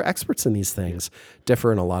people who are experts in these things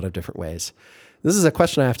differ in a lot of different ways. This is a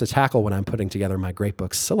question I have to tackle when I'm putting together my great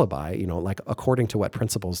book syllabi. You know, like, according to what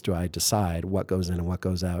principles do I decide what goes in and what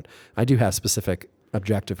goes out? I do have specific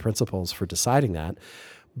objective principles for deciding that.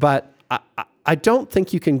 But I don't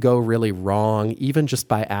think you can go really wrong even just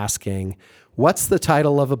by asking, what's the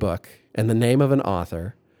title of a book and the name of an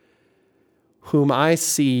author whom I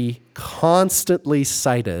see constantly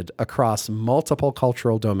cited across multiple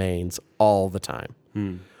cultural domains all the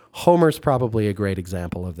time? Homer's probably a great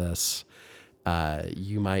example of this.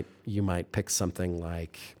 You might pick something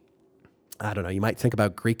like, I don't know, you might think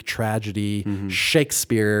about Greek tragedy,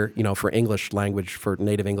 Shakespeare, you know, for English language, for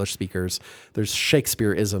native English speakers, there's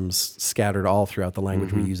Shakespeare-isms scattered all throughout the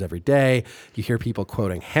language we use every day. You hear people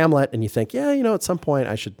quoting Hamlet and you think, yeah, you know, at some point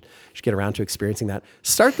I should get around to experiencing that.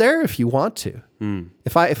 Start there if you want to.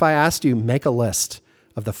 If I asked you, make a list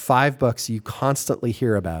of the 5 books you constantly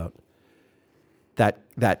hear about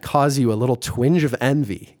that cause you a little twinge of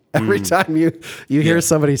envy every time you hear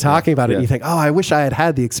somebody talking about it, and you think, oh, I wish I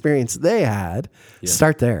had the experience they had.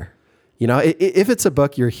 Start there. You know, if it's a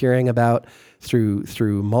book you're hearing about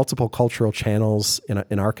through multiple cultural channels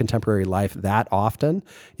in our contemporary life that often,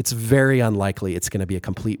 it's very unlikely it's going to be a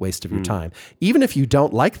complete waste of your time. Even if you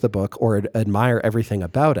don't like the book or admire everything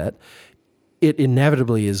about it, it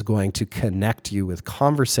inevitably is going to connect you with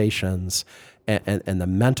conversations and the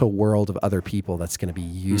mental world of other people that's going to be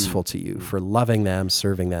useful to you for loving them,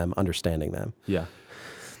 serving them, understanding them. Yeah.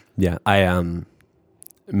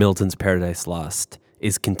 Milton's Paradise Lost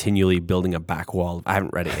is continually building a back wall. I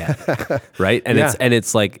haven't read it yet, right? And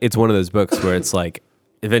it's like, it's one of those books where it's like,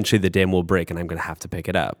 eventually the dam will break and I'm going to have to pick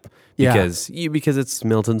it up because it's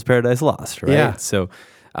Milton's Paradise Lost, right? Yeah. So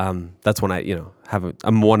that's when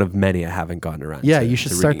I'm one of many I haven't gotten around. Yeah, you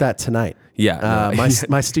should start that tonight. Yeah,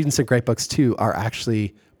 my students at Great Books 2 are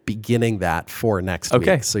actually beginning that for next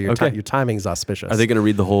week. So your timing's auspicious. Are they going to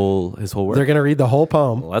read his whole work? They're going to read the whole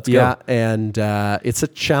poem. Let's go. Yeah, and it's a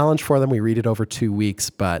challenge for them. We read it over 2 weeks,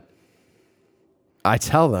 but I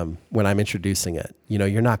tell them when I'm introducing it, you know,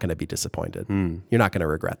 you're not going to be disappointed. You're not going to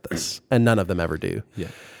regret this, and none of them ever do. Yeah.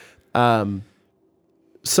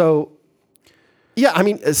 So. Yeah, I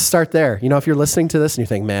mean, start there. You know, if you're listening to this and you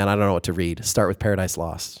think, man, I don't know what to read, start with Paradise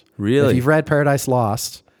Lost. Really? If you've read Paradise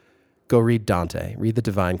Lost, go read Dante. Read the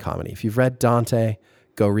Divine Comedy. If you've read Dante,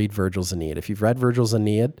 go read Virgil's Aeneid. If you've read Virgil's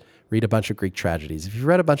Aeneid, read a bunch of Greek tragedies. If you've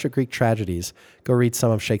read a bunch of Greek tragedies, go read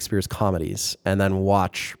some of Shakespeare's comedies and then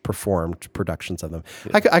watch performed productions of them.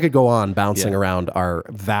 Yeah. I could go on bouncing around our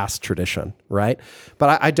vast tradition, right?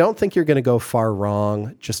 But I don't think you're going to go far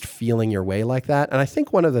wrong just feeling your way like that. And I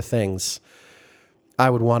think one of the things I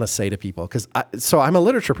would want to say to people, because I'm a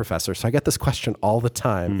literature professor, so I get this question all the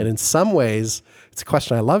time. And in some ways, it's a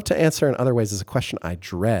question I love to answer. In other ways, it's a question I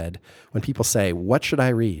dread when people say, what should I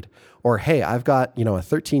read? Or, hey, I've got, you know, a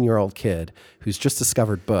 13-year-old kid who's just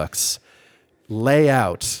discovered books. Lay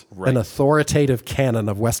out an authoritative canon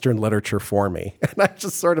of Western literature for me. And I'm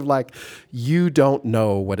just sort of like, you don't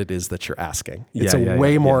know what it is that you're asking. It's a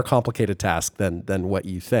way more complicated task than what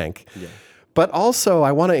you think. Yeah. But also,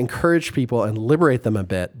 I want to encourage people and liberate them a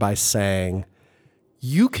bit by saying,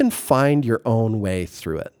 you can find your own way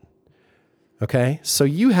through it. Okay? So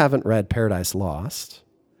you haven't read Paradise Lost.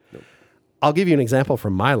 Nope. I'll give you an example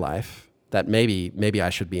from my life that maybe I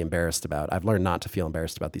should be embarrassed about. I've learned not to feel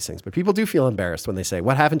embarrassed about these things. But people do feel embarrassed when they say,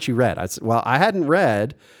 what haven't you read? I hadn't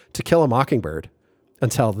read To Kill a Mockingbird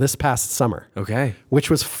until this past summer. Okay. Which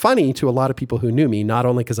was funny to a lot of people who knew me, not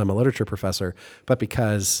only because I'm a literature professor, but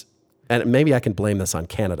because... and maybe I can blame this on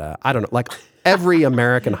Canada. I don't know. Like every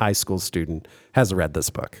American high school student has read this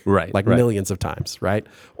book, right? Millions of times, right?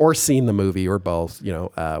 Or seen the movie, or both. You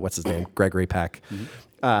know, what's his name? Gregory Peck.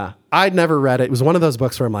 I'd never read it. It was one of those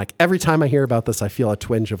books where I'm like, every time I hear about this, I feel a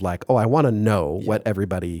twinge of like, oh, I want to know what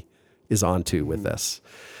everybody is onto with this.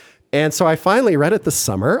 And so I finally read it this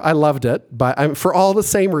summer. I loved it, but for all the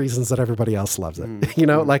same reasons that everybody else loves it. You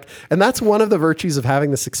know, like, and that's one of the virtues of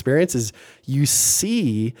having this experience is you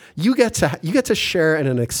get to share in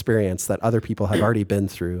an experience that other people have already been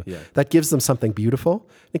through. That gives them something beautiful.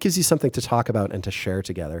 It gives you something to talk about and to share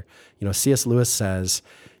together. You know, C.S. Lewis says,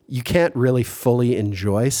 you can't really fully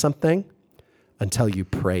enjoy something until you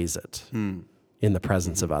praise it in the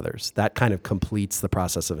presence of others. That kind of completes the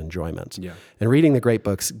process of enjoyment. Yeah. And reading the great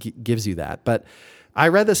books gives you that. But I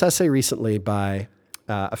read this essay recently by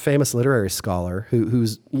a famous literary scholar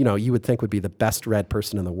who's, you would think would be the best read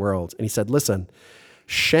person in the world. And he said, listen,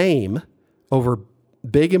 shame over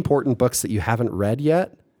big, important books that you haven't read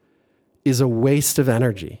yet is a waste of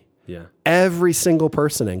energy. Yeah. Every single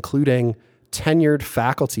person, including tenured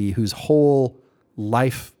faculty whose whole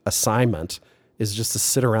life assignment is just to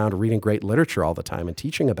sit around reading great literature all the time and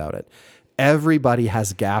teaching about it. Everybody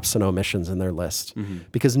has gaps and omissions in their list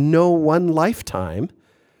because no one lifetime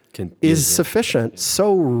is sufficient,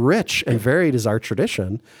 so rich and varied is our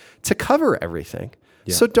tradition, to cover everything.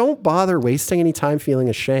 Yeah. So don't bother wasting any time feeling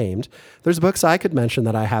ashamed. There's books I could mention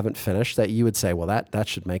that I haven't finished that you would say, well, that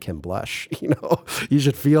should make him blush. You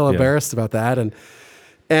should feel embarrassed about that.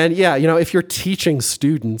 And yeah, if you're teaching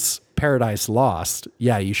students Paradise Lost,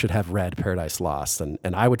 you should have read Paradise Lost.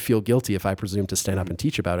 And I would feel guilty if I presumed to stand up and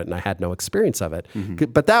teach about it and I had no experience of it.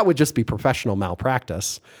 But that would just be professional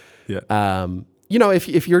malpractice. Yeah.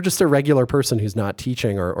 If you're just a regular person who's not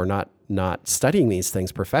teaching or not studying these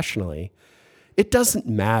things professionally, it doesn't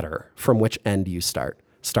matter from which end you start.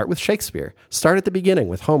 Start with Shakespeare. Start at the beginning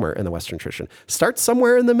with Homer in the Western tradition. Start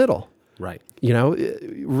somewhere in the middle. Right.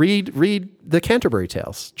 Read the Canterbury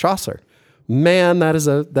Tales, Chaucer. Man, that is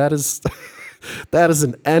that is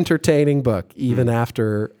an entertaining book, even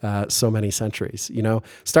after so many centuries.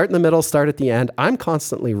 Start in the middle, start at the end. I'm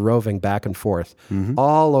constantly roving back and forth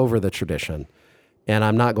all over the tradition, and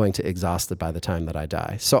I'm not going to exhaust it by the time that I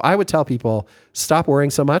die. So I would tell people, stop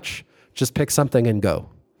worrying so much. Just pick something and go.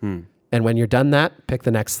 And when you're done that, pick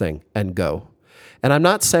the next thing and go. And I'm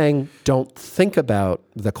not saying don't think about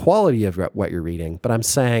the quality of what you're reading, but I'm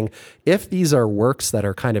saying if these are works that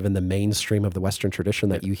are kind of in the mainstream of the Western tradition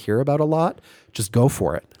that you hear about a lot, just go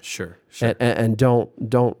for it. Sure. And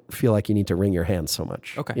don't feel like you need to wring your hands so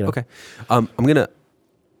much. Okay. Okay. I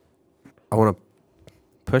want to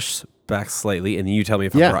push back slightly, and you tell me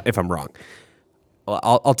if I'm wrong. Well,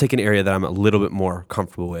 I'll take an area that I'm a little bit more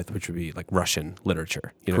comfortable with, which would be like Russian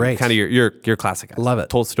literature. Great. Kind of your classic guys. Love it.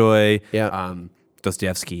 Tolstoy, Yeah.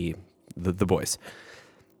 Dostoevsky, the boys.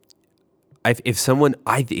 I think it's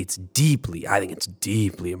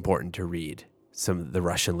deeply important to read some of the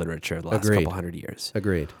Russian literature of the last couple hundred years.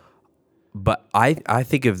 Agreed. But I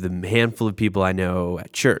think of the handful of people I know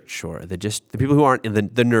at church, or the people who aren't in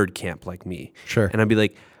the nerd camp like me. Sure. And I'd be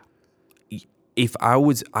like,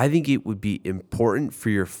 I think it would be important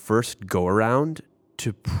for your first go around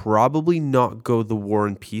to probably not go the War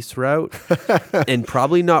and Peace route, and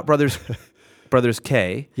probably not Brothers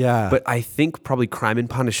K. Yeah. But I think probably Crime and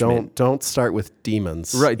Punishment. Don't start with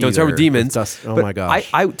demons. Right. Don't start with demons. My gosh.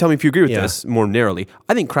 I tell me if you agree with this more narrowly.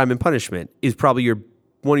 I think Crime and Punishment is probably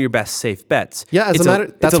one of your best safe bets. Yeah,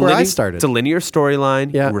 that's where I started. It's a linear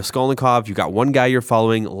storyline. Yeah. Raskolnikov, you got one guy you're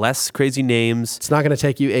following, less crazy names. It's not going to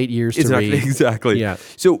take you 8 years to read. Exactly. Yeah.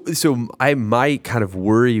 So my kind of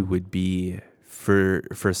worry would be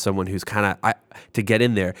for someone who's kind of to get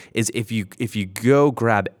in there is if you go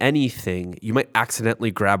grab anything, you might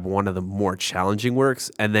accidentally grab one of the more challenging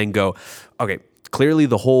works and then go, okay, clearly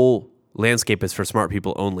the whole landscape is for smart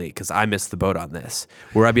people only, because I missed the boat on this.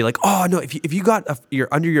 Where I'd be like, oh no, if you got you're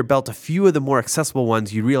under your belt a few of the more accessible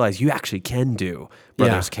ones, you realize you actually can do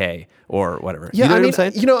Brothers K or whatever. Yeah, what I'm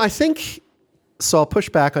saying? I think so. I'll push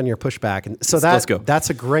back on your pushback, and so Let's go. That's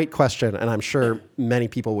a great question, and I'm sure many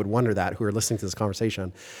people would wonder that who are listening to this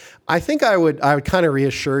conversation. I think I would kind of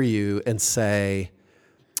reassure you and say,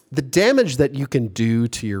 the damage that you can do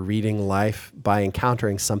to your reading life by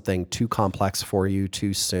encountering something too complex for you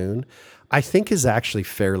too soon, I think is actually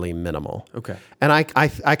fairly minimal. Okay. And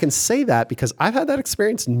I can say that because I've had that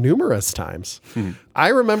experience numerous times. I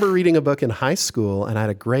remember reading a book in high school, and I had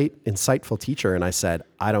a great, insightful teacher, and I said,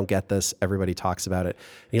 I don't get this. Everybody talks about it.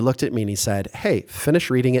 And he looked at me and he said, hey, finish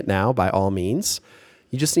reading it now by all means.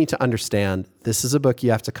 You just need to understand this is a book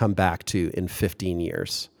you have to come back to in 15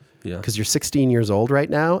 years. Yeah. Because you're 16 years old right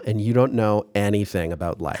now and you don't know anything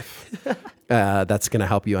about life. That's going to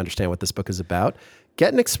help you understand what this book is about.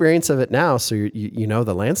 Get an experience of it now so you know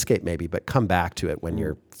the landscape maybe, but come back to it when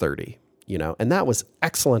you're 30, And that was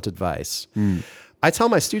excellent advice. I tell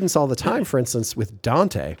my students all the time, for instance, with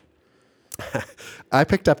Dante, I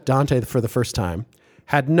picked up Dante for the first time,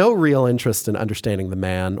 had no real interest in understanding the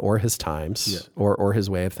man or his times or his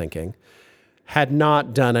way of thinking. Had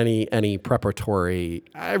not done any preparatory.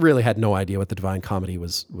 I really had no idea what the Divine Comedy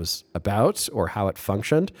was about or how it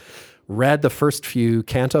functioned. Read the first few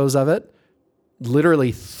cantos of it,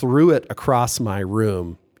 literally threw it across my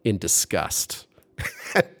room in disgust.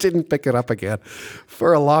 I didn't pick it up again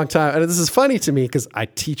for a long time. And this is funny to me because I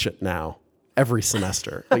teach it now every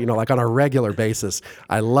semester, like on a regular basis.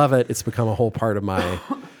 I love it. It's become a whole part of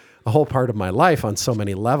my life on so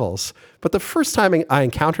many levels. But the first time I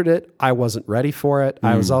encountered it, I wasn't ready for it.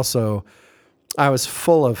 I was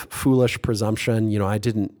full of foolish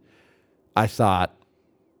presumption. I thought,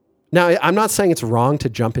 now I'm not saying it's wrong to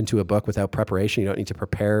jump into a book without preparation. You don't need to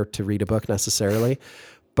prepare to read a book necessarily.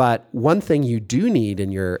 But one thing you do need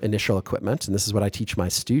in your initial equipment, and this is what I teach my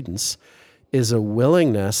students, is a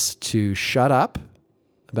willingness to shut up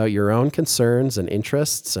about your own concerns and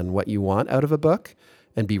interests and what you want out of a book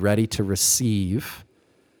and be ready to receive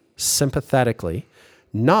sympathetically,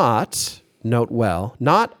 not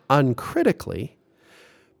uncritically,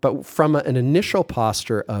 but from an initial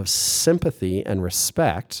posture of sympathy and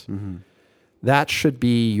respect. Mm-hmm. That should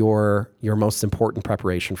be your most important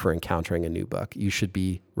preparation for encountering a new book. You should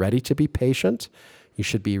be ready to be patient. You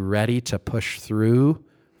should be ready to push through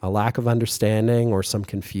a lack of understanding or some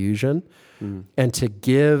confusion, and to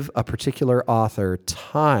give a particular author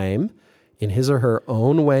time in his or her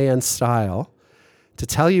own way and style to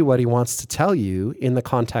tell you what he wants to tell you in the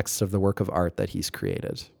context of the work of art that he's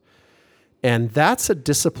created. And that's a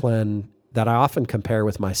discipline that I often compare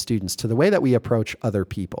with my students to the way that we approach other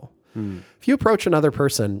people. If you approach another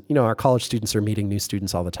person, our college students are meeting new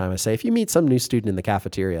students all the time. I say, if you meet some new student in the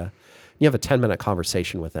cafeteria, you have a 10-minute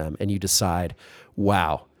conversation with them and you decide,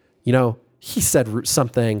 wow, he said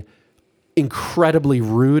something incredibly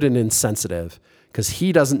rude and insensitive because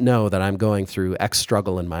he doesn't know that I'm going through X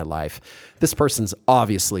struggle in my life. This person's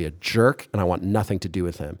obviously a jerk and I want nothing to do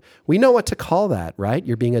with him. We know what to call that, right?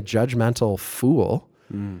 You're being a judgmental fool.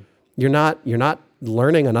 You're not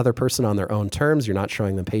learning another person on their own terms. You're not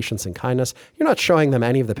showing them patience and kindness. You're not showing them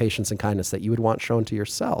any of the patience and kindness that you would want shown to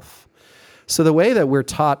yourself. So the way that we're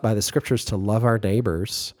taught by the scriptures to love our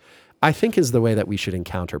neighbors, I think, is the way that we should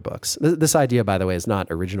encounter books. This idea, by the way, is not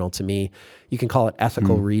original to me. You can call it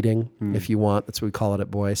ethical reading if you want. That's what we call it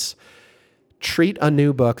at Boyce. Treat a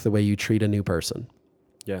new book the way you treat a new person.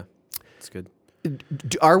 Yeah, that's good.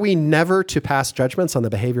 Are we never to pass judgments on the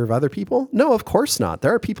behavior of other people? No, of course not.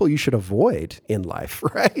 There are people you should avoid in life,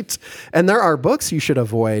 right? And there are books you should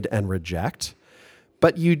avoid and reject.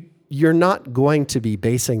 But you're not going to be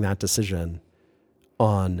basing that decision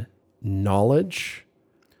on knowledge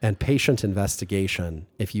and patient investigation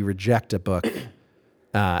if you reject a book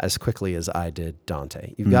as quickly as I did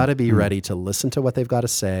Dante. You've got to be ready to listen to what they've got to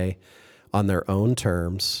say on their own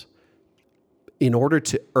terms in order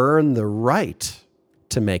to earn the right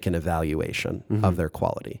to make an evaluation of their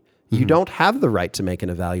quality. You don't have the right to make an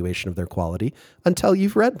evaluation of their quality until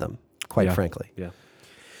you've read them, quite frankly. Yeah.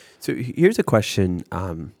 So here's a question.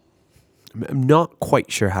 I'm not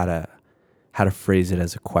quite sure how to phrase it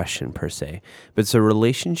as a question per se, but it's a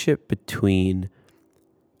relationship between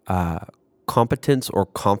competence or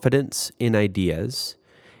confidence in ideas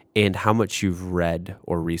and how much you've read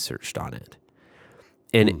or researched on it.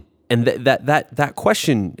 And that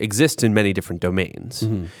question exists in many different domains.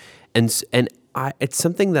 And it's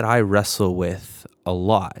something that I wrestle with a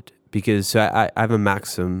lot because I have a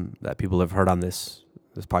maxim that people have heard on this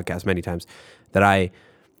podcast many times that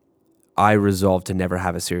I resolve to never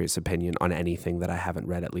have a serious opinion on anything that I haven't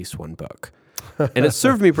read at least one book. And it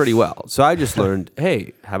served me pretty well. So I just learned,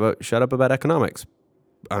 hey, how about shut up about economics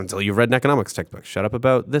until you've read an economics textbook. Shut up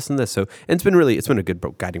about this and this. So, and it's been a good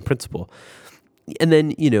guiding principle. And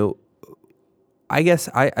then, I guess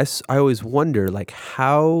I always wonder, like,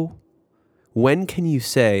 when can you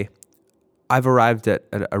say, I've arrived at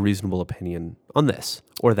a reasonable opinion on this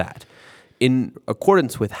or that in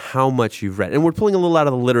accordance with how much you've read? And we're pulling a little out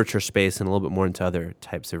of the literature space and a little bit more into other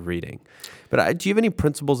types of reading. But do you have any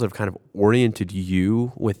principles that have kind of oriented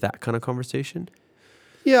you with that kind of conversation?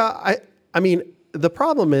 Yeah, I mean, the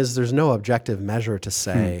problem is there's no objective measure to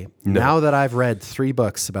say, now that I've read 3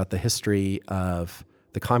 books about the history of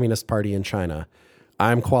the Communist Party in China,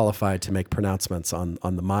 I'm qualified to make pronouncements on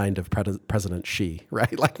the mind of President Xi,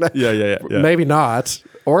 right? Like, yeah. Maybe not,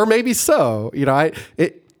 or maybe so.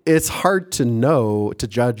 It's hard to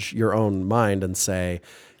judge your own mind and say,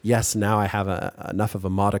 yes, now I have enough of a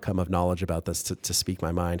modicum of knowledge about this to speak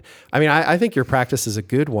my mind. I mean, I think your practice is a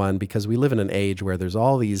good one because we live in an age where there's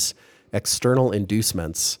all these external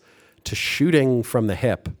inducements to shooting from the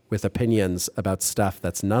hip with opinions about stuff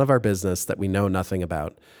that's none of our business, that we know nothing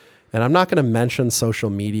about. And I'm not going to mention social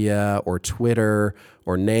media or Twitter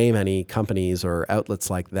or name any companies or outlets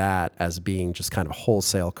like that as being just kind of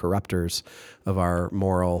wholesale corrupters of our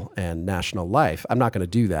moral and national life. I'm not going to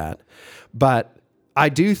do that. But I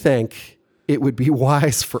do think it would be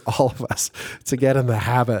wise for all of us to get in the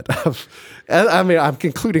habit of, and I mean, I'm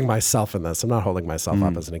concluding myself in this. I'm not holding myself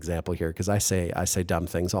up as an example here because I say dumb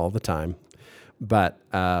things all the time. But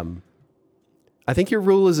I think your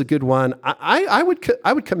rule is a good one. I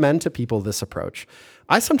would commend to people this approach.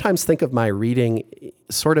 I sometimes think of my reading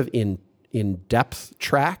sort of in depth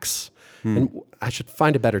tracks, and I should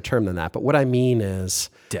find a better term than that. But what I mean is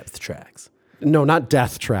Depth tracks. No, not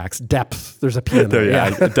death tracks. Depth. There's a P in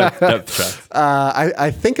there. Depth tracks.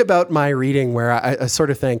 I think about my reading where I sort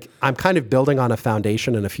of think I'm kind of building on a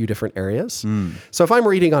foundation in a few different areas. So if I'm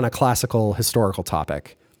reading on a classical historical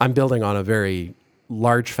topic, I'm building on a very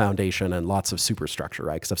large foundation and lots of superstructure,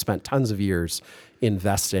 right? Because I've spent tons of years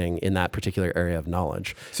investing in that particular area of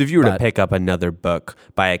knowledge. So if you were to pick up another book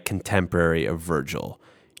by a contemporary of Virgil,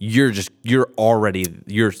 your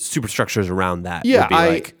superstructures around that. Yeah,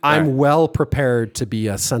 would be I'm well prepared to be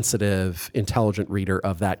a sensitive, intelligent reader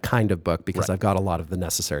of that kind of book because I've got a lot of the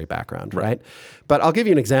necessary background, right? But I'll give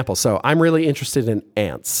you an example. So I'm really interested in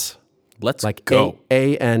ants. Let's go.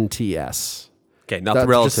 A-N-T-S. Okay, not the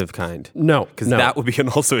relative kind. No, because that would be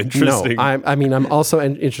also interesting. No, I'm also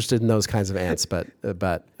interested in those kinds of ants, but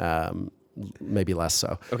maybe less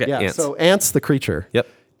so. Okay, yeah. Ants. So ants, the creature. Yep.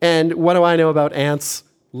 And what do I know about ants?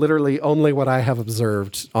 Literally only what I have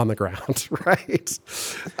observed on the ground, right?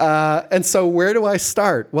 And so where do I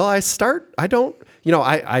start? Well, I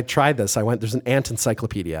tried this. There's an ant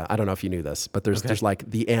encyclopedia. I don't know if you knew this, but there's like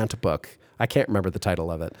the ant book. I can't remember the title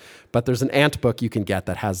of it, but there's an ant book you can get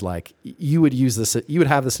that has you would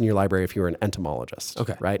have this in your library if you were an entomologist,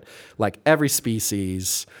 right? Like every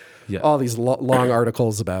species, all these long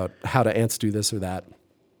articles about how do ants do this or that.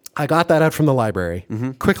 I got that out from the library,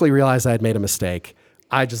 quickly realized I had made a mistake.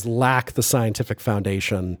 I just lack the scientific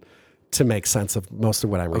foundation to make sense of most of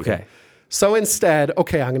what I'm reading. Okay. So instead, I'm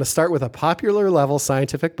going to start with a popular level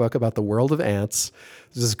scientific book about the world of ants.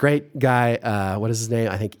 There's this great guy, what is his name?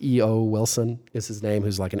 I think E.O. Wilson is his name,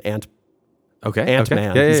 who's like an ant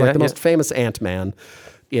man. Yeah, he's like the most famous ant man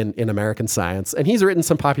in American science. And he's written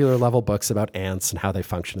some popular level books about ants and how they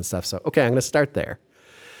function and stuff. So, I'm going to start there.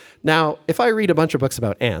 Now, if I read a bunch of books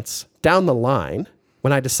about ants, down the line,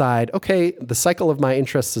 when I decide, the cycle of my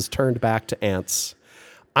interests is turned back to ants,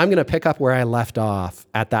 I'm going to pick up where I left off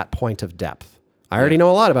at that point of depth. I already know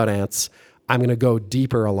a lot about ants. I'm going to go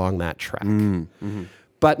deeper along that track.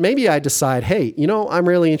 But maybe I decide, hey, I'm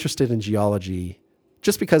really interested in geology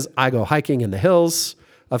just because I go hiking in the hills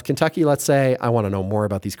of Kentucky, let's say. I want to know more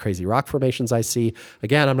about these crazy rock formations I see.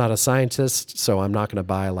 Again, I'm not a scientist, so I'm not going to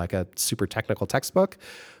buy like a super technical textbook.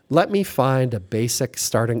 Let me find a basic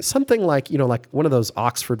starting, something like one of those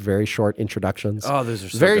Oxford very short introductions. Oh, those are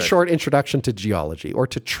so very good. short introduction to geology or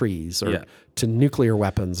to trees or to nuclear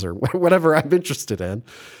weapons or whatever I'm interested in.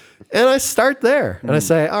 And I start there and I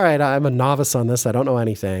say, all right, I'm a novice on this. I don't know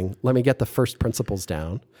anything. Let me get the first principles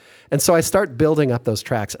down. And so I start building up those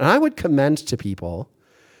tracks. And I would commend to people,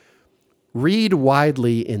 read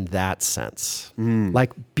widely in that sense.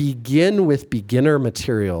 Like begin with beginner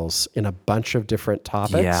materials in a bunch of different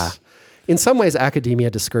topics. Yeah. In some ways, academia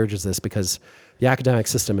discourages this because the academic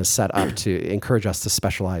system is set up to encourage us to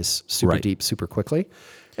specialize super deep, super quickly.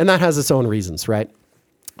 And that has its own reasons, right?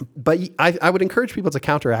 But I would encourage people to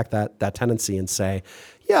counteract that tendency and say,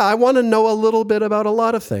 I want to know a little bit about a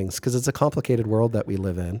lot of things because it's a complicated world that we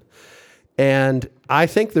live in. And I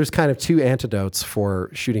think there's kind of two antidotes for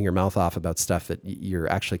shooting your mouth off about stuff that you're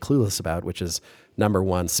actually clueless about, which is number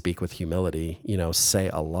one, speak with humility, say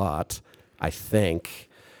a lot. I think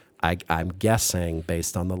I'm guessing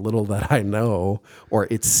based on the little that I know, or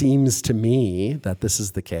it seems to me that this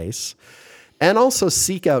is the case. And also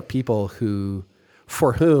seek out people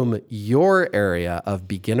for whom your area of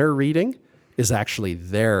beginner reading is actually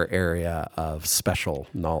their area of special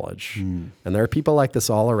knowledge. And there are people like this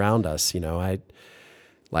all around us. I'm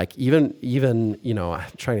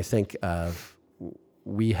trying to think of,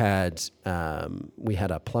 we had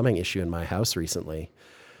a plumbing issue in my house recently.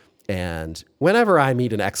 And whenever I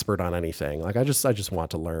meet an expert on anything, I just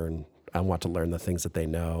want to learn. I want to learn the things that they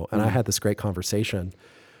know. And I had this great conversation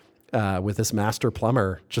with this master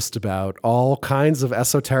plumber just about all kinds of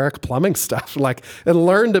esoteric plumbing stuff, and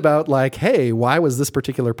learned about hey, why was this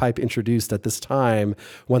particular pipe introduced at this time?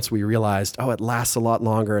 Once we realized, it lasts a lot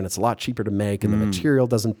longer and it's a lot cheaper to make and the material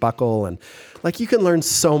doesn't buckle. And you can learn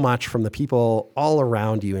so much from the people all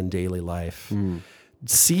around you in daily life.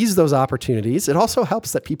 Seize those opportunities. It also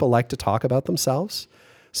helps that people like to talk about themselves.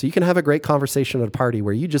 So you can have a great conversation at a party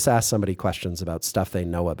where you just ask somebody questions about stuff they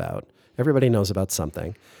know about. Everybody knows about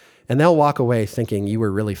something. And they'll walk away thinking you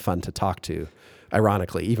were really fun to talk to.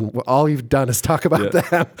 ironically. Even all you've done is talk about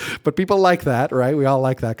them. But people like that, right? We all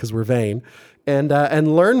like that because we're vain.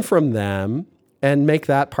 And learn from them and make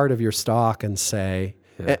that part of your stock and say,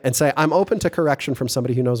 I'm open to correction from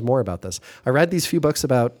somebody who knows more about this. I read these few books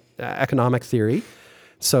about economic theory.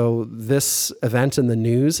 So this event in the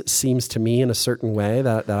news seems to me in a certain way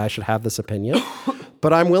that I should have this opinion.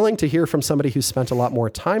 But I'm willing to hear from somebody who's spent a lot more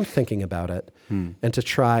time thinking about it and to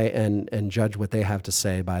try and judge what they have to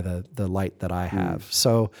say by the light that I have.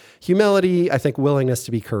 So humility, I think willingness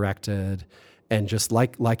to be corrected, and just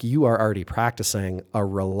like you are already practicing, a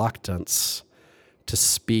reluctance to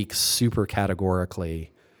speak super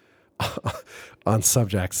categorically on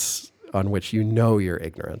subjects on which you know you're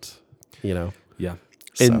ignorant, Yeah.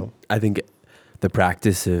 And I think the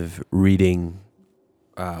practice of reading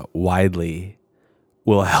widely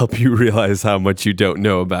will help you realize how much you don't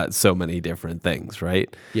know about so many different things,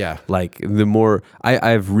 right? Yeah. Like the more,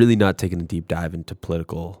 I've really not taken a deep dive into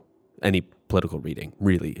any political reading,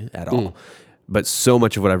 really, at all. But so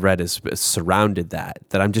much of what I've read is surrounded that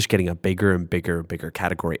I'm just getting a bigger and bigger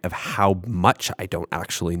category of how much I don't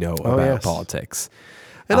actually know about politics.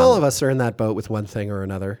 And all of us are in that boat with one thing or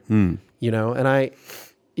another, and I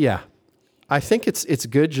think it's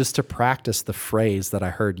good just to practice the phrase that I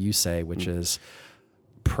heard you say, which is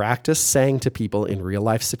practice saying to people in real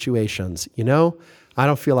life situations, I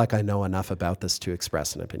don't feel like I know enough about this to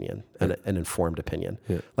express an opinion, an informed opinion.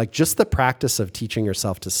 Yeah. Like just the practice of teaching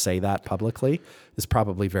yourself to say that publicly is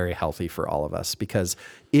probably very healthy for all of us, because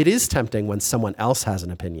it is tempting when someone else has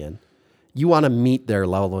an opinion. You want to meet their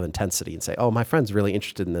level of intensity and say, oh, my friend's really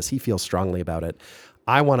interested in this. He feels strongly about it.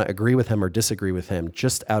 I want to agree with him or disagree with him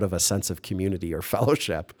just out of a sense of community or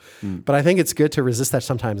fellowship. But I think it's good to resist that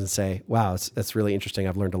sometimes and say, wow, that's really interesting.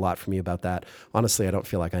 I've learned a lot from you about that. Honestly, I don't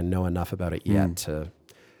feel like I know enough about it yet to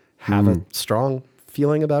have a strong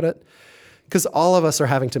feeling about it. Because all of us are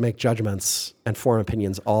having to make judgments and form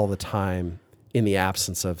opinions all the time in the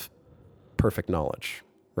absence of perfect knowledge,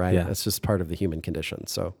 right? Yeah. It's just part of the human condition.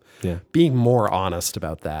 So being more honest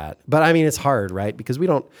about that. But I mean, it's hard, right? Because we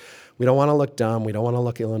don't want to look dumb. We don't want to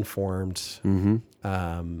look ill-informed.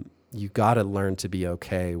 You got to learn to be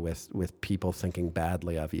okay with people thinking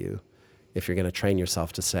badly of you if you're going to train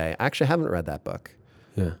yourself to say, I actually haven't read that book.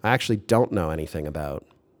 Yeah. I actually don't know anything about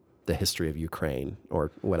the history of Ukraine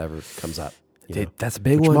or whatever comes up. That's a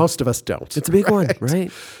big one. Most of us don't. It's a big one,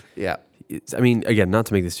 right? Yeah. I mean, again, not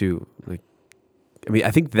to make this too,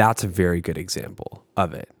 I think that's a very good example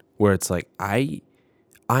of it, where it's like, I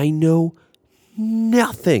know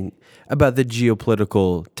nothing about the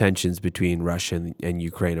geopolitical tensions between Russia and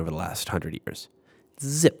Ukraine over the last 100 years.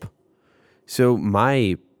 Zip. So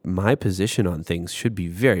my position on things should be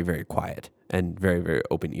very, very quiet and very, very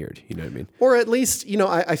open-eared. You know what I mean? Or at least,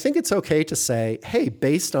 I think it's okay to say, hey,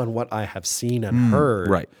 based on what I have seen and heard,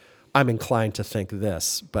 right, I'm inclined to think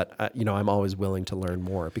this, but I'm always willing to learn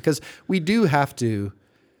more, because we do have to,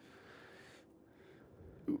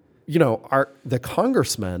 the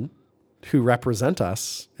congressmen who represent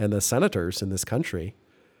us and the senators in this country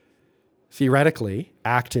theoretically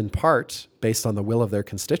act in part based on the will of their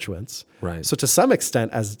constituents. Right. So to some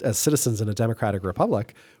extent, as citizens in a democratic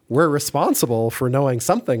republic, we're responsible for knowing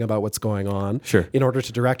something about what's going on in order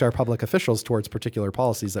to direct our public officials towards particular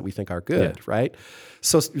policies that we think are good, right?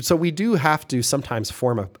 So we do have to sometimes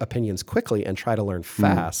form opinions quickly and try to learn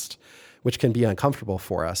fast, which can be uncomfortable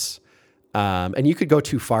for us. And you could go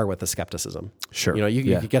too far with the skepticism. Sure.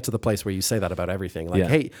 You could get to the place where you say that about everything. Like,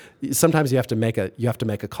 hey, sometimes you have to make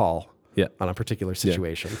a call on a particular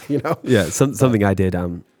situation. Something I did.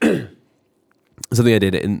 Something I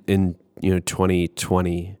did in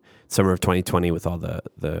 2020, summer of 2020, with all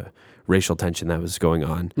the racial tension that was going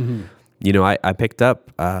on. I picked up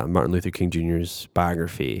Martin Luther King Jr.'s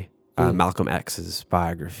biography, Malcolm X's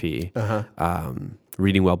biography.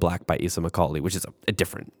 Reading While Black by Asa Macaulay, which is a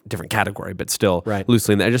different category, but still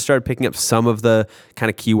loosely. And I just started picking up some of the kind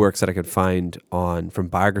of key works that I could find from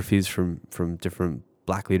biographies from different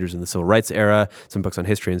Black leaders in the civil rights era, some books on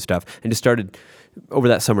history and stuff, and just started over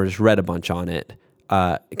that summer, just read a bunch on it.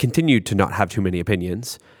 Continued to not have too many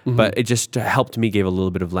opinions, but it just helped me, gave a little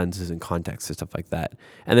bit of lenses and context and stuff like that.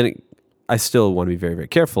 And then I still want to be very, very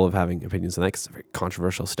careful of having opinions on that, because it's very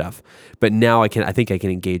controversial stuff. But now I think I can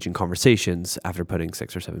engage in conversations after putting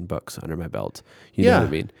 6 or 7 books under my belt. You know what I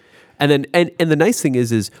mean? And then and the nice thing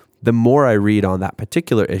is the more I read on that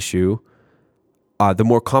particular issue, the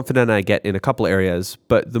more confident I get in a couple areas,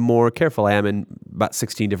 but the more careful I am in about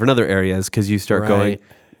 16 different other areas, because you start going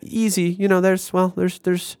easy. There's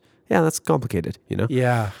that's complicated.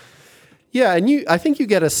 Yeah. Yeah, and I think you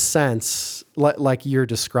get a sense, like you're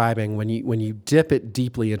describing, when you dip it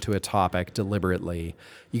deeply into a topic deliberately,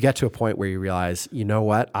 you get to a point where you realize, you know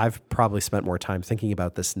what, I've probably spent more time thinking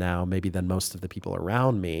about this now, maybe than most of the people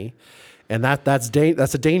around me, and that's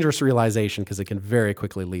a dangerous realization because it can very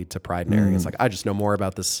quickly lead to pride and arrogance. Like, I just know more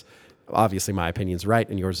about this. Obviously, my opinion's right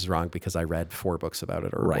and yours is wrong because I read 4 books about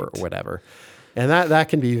it or whatever. And that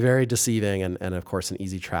can be very deceiving and of course an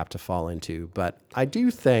easy trap to fall into. But I do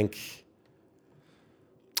think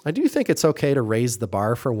it's okay to raise the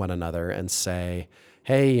bar for one another and say,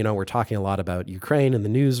 hey, we're talking a lot about Ukraine in the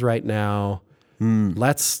news right now.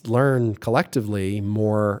 Let's learn collectively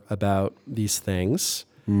more about these things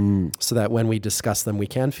so that when we discuss them, we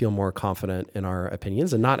can feel more confident in our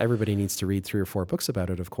opinions. And not everybody needs to read 3 or 4 books about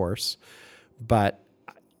it, of course. But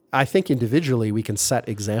I think individually we can set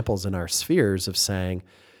examples in our spheres of saying,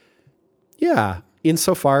 yeah,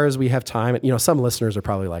 insofar as we have time, some listeners are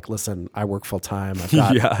probably like, listen, I work full time.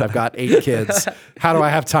 I've got 8 kids. How do I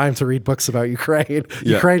have time to read books about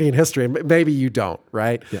Ukrainian history? And maybe you don't,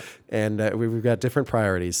 right? Yeah. And we've got different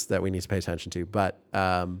priorities that we need to pay attention to. But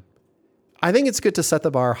I think it's good to set the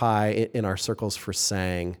bar high in our circles for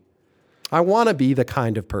saying, I want to be the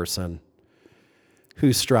kind of person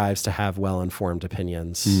who strives to have well-informed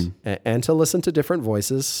opinions and to listen to different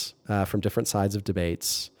voices from different sides of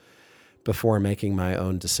debates before making my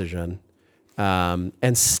own decision,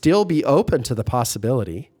 and still be open to the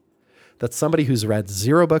possibility that somebody who's read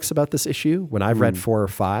 0 books about this issue, when I've read 4 or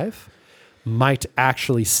 5, might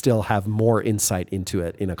actually still have more insight into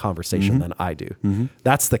it in a conversation than I do.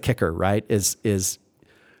 That's the kicker, right? Is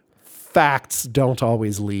facts don't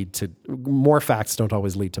always lead to more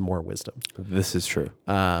wisdom. This is true.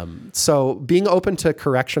 So being open to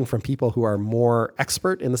correction from people who are more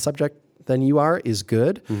expert in the subject than you are is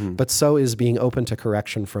good, but so is being open to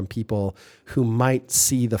correction from people who might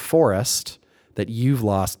see the forest that you've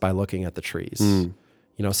lost by looking at the trees.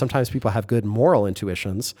 Sometimes people have good moral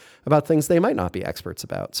intuitions about things they might not be experts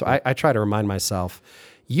about. So I try to remind myself,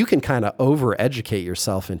 you can kind of over-educate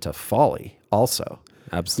yourself into folly also.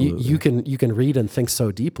 Absolutely. You can read and think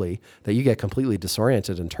so deeply that you get completely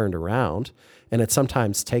disoriented and turned around. And it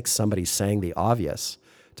sometimes takes somebody saying the obvious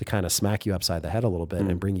to kind of smack you upside the head a little bit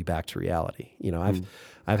and bring you back to reality.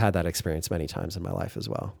 I've had that experience many times in my life as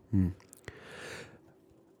well.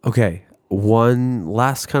 Okay. One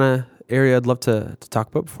last kind of area I'd love to talk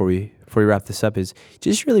about before we wrap this up is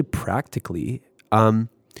just really practically,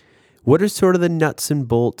 what are sort of the nuts and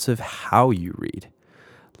bolts of how you read?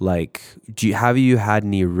 Like, have you had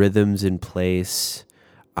any rhythms in place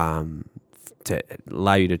to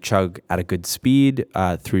allow you to chug at a good speed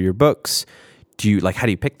through your books? How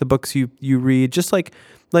do you pick the books you read? Just like,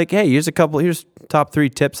 hey, here's top 3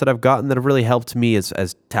 tips that I've gotten that have really helped me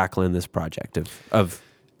as tackling this project of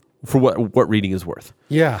for what reading is worth.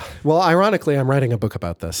 Yeah. Well, ironically, I'm writing a book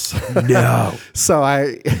about this. No. So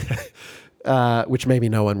which maybe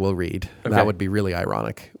no one will read. Okay. That would be really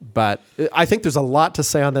ironic. But I think there's a lot to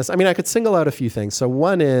say on this. I mean, I could single out a few things. So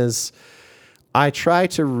one is I try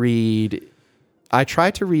to read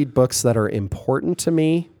books that are important to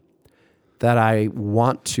me, that I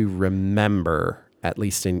want to remember, at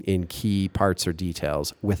least in key parts or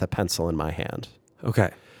details, with a pencil in my hand.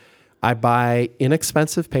 Okay. I buy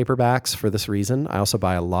inexpensive paperbacks for this reason. I also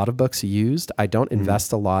buy a lot of books used. I don't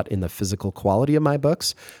invest a lot in the physical quality of my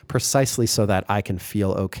books, precisely so that I can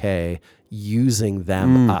feel okay using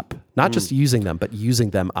them up. Not just using them, but using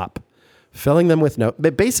them up. Filling them with notes,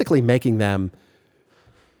 but basically making them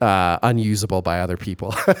unusable by other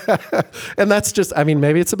people. And that's just,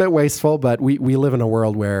 maybe it's a bit wasteful, but we live in a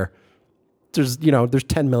world where there's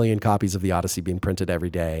 10 million copies of the Odyssey being printed every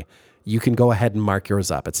day. You can go ahead and mark yours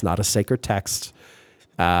up. It's not a sacred text.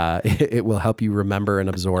 It will help you remember and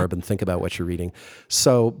absorb and think about what you're reading.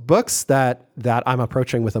 So books that I'm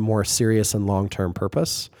approaching with a more serious and long-term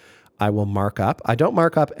purpose, I will mark up. I don't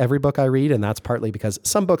mark up every book I read, and that's partly because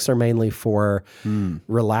some books are mainly for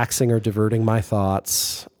relaxing or diverting my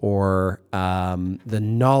thoughts, or the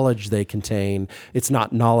knowledge they contain. It's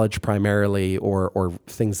not knowledge primarily or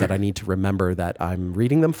things that I need to remember that I'm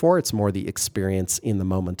reading them for. It's more the experience in the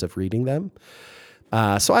moment of reading them.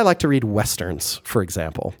 So I like to read Westerns, for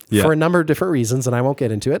example, for a number of different reasons, and I won't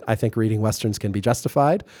get into it. I think reading Westerns can be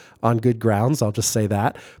justified on good grounds. I'll just say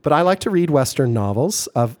that. But I like to read Western novels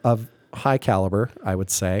of high caliber, I would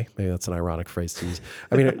say. Maybe that's an ironic phrase to use.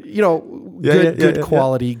 Good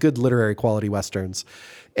quality, good literary quality Westerns.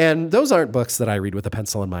 And those aren't books that I read with a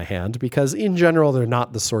pencil in my hand because in general, they're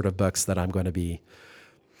not the sort of books that I'm going to be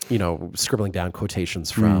scribbling down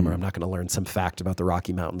quotations from, or I'm not going to learn some fact about the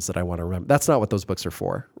Rocky Mountains that I want to remember. That's not what those books are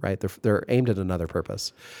for, right? They're aimed at another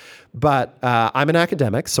purpose. But I'm an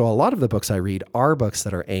academic, so a lot of the books I read are books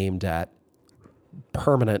that are aimed at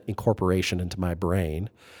permanent incorporation into my brain.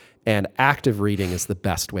 And active reading is the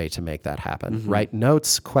best way to make that happen. Write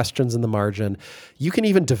notes, questions in the margin. You can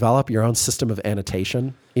even develop your own system of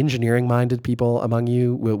annotation. Engineering-minded people among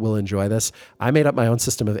you will enjoy this. I made up my own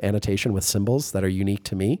system of annotation with symbols that are unique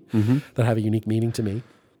to me, that have a unique meaning to me.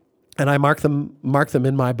 And I mark them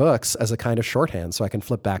in my books as a kind of shorthand, so I can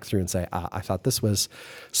flip back through and say, I thought this was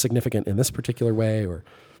significant in this particular way, or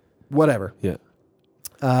whatever. Yeah.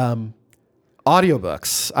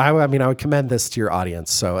 Audiobooks. I would commend this to your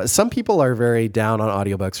audience. So some people are very down on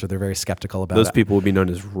audiobooks, or they're very skeptical about it. Those people would be known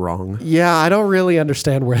as wrong. Yeah, I don't really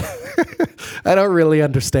understand where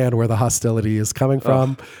the hostility is coming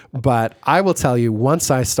from. But I will tell you,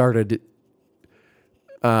 once I started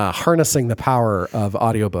harnessing the power of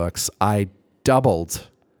audiobooks, I doubled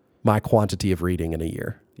my quantity of reading in a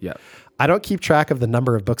year. Yeah. I don't keep track of the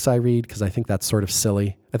number of books I read because I think that's sort of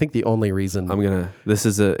silly. I think the only reason this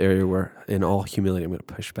is an area where, in all humility, I'm going to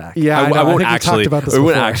push back. Yeah, I won't actually. Talked about this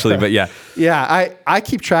won't actually, but yeah. Yeah, I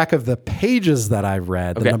keep track of the pages that I've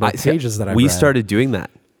read, the number of pages that I've read. We started doing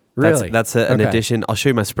that. Really? That's an addition. I'll show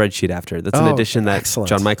you my spreadsheet after. That's an addition that excellent.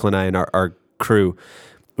 John Michael and I and our crew,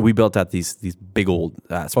 we built out these big old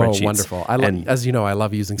spreadsheets. Oh, wonderful. As you know, I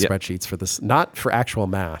love using spreadsheets for this, not for actual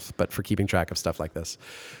math, but for keeping track of stuff like this.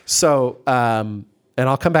 So, and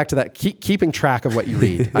I'll come back to that. Keeping track of what you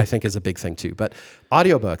read, I think, is a big thing too. But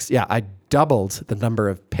audiobooks, I doubled the number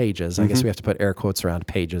of pages. I guess we have to put air quotes around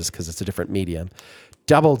pages because it's a different medium.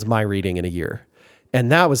 Doubled my reading in a year. And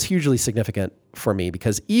that was hugely significant for me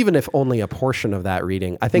because even if only a portion of that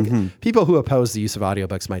reading, I think people who oppose the use of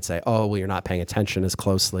audiobooks might say, oh, well, you're not paying attention as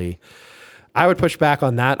closely. I would push back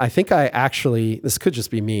on that. I think this could just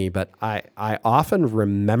be me, but I often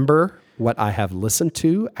remember what I have listened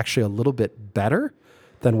to actually a little bit better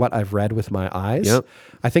than what I've read with my eyes. Yep.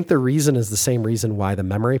 I think the reason is the same reason why the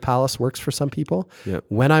memory palace works for some people. Yep.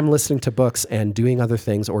 When I'm listening to books and doing other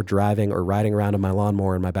things or driving or riding around in my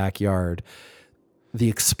lawnmower in my backyard, the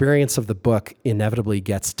experience of the book inevitably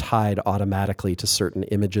gets tied automatically to certain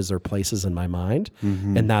images or places in my mind.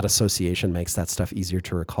 And that association makes that stuff easier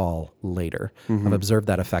to recall later. I've observed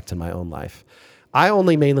that effect in my own life. I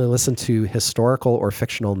only mainly listen to historical or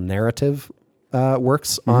fictional narrative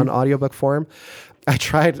works on audiobook form. I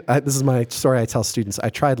tried, this is my story I tell students, I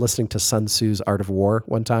tried listening to Sun Tzu's Art of War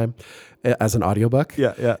one time as an audiobook.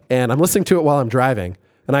 Yeah. And I'm listening to it while I'm driving.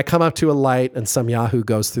 And I come up to a light and some Yahoo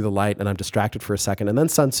goes through the light and I'm distracted for a second. And then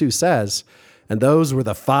Sun Tzu says, and those were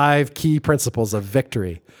the 5 key principles of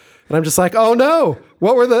victory. And I'm just like, oh no,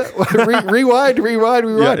 what were the, rewind.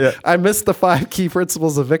 Yeah. I missed the 5 key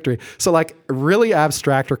principles of victory. So like really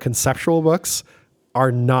abstract or conceptual books are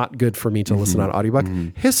not good for me to listen on audiobook.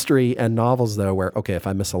 History and novels though, where, okay, if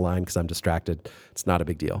I miss a line because I'm distracted, it's not a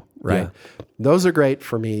big deal, right? Yeah. Those are great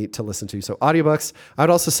for me to listen to. So audiobooks, I would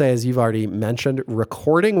also say, as you've already mentioned,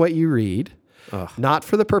 recording what you read, not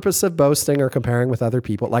for the purpose of boasting or comparing with other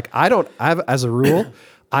people. Like as a rule,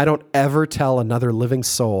 I don't ever tell another living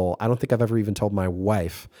soul. I don't think I've ever even told my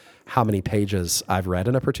wife how many pages I've read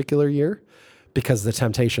in a particular year, because the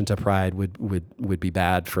temptation to pride would be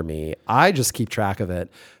bad for me. I just keep track of it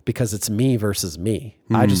because it's me versus me.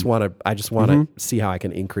 I just want to see how I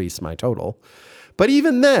can increase my total. But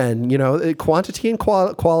even then, quantity and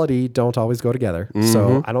quality don't always go together.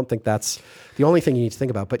 So I don't think that's the only thing you need to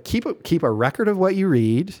think about. But keep a record of what you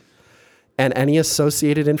read and any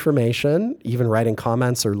associated information. Even writing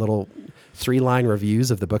comments or little 3-line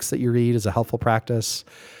reviews of the books that you read is a helpful practice.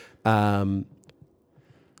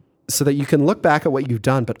 So that you can look back at what you've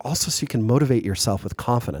done, but also so you can motivate yourself with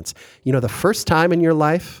confidence. The first time in your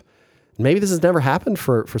life, maybe this has never happened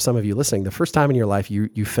for some of you listening, the first time in your life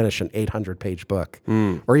you finish an 800-page book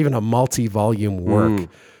or even a multi-volume work,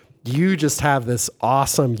 you just have this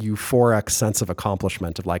awesome euphoric sense of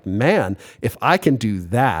accomplishment of like, man, if I can do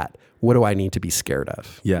that, what do I need to be scared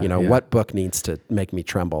of? What book needs to make me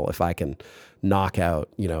tremble if I can knock out,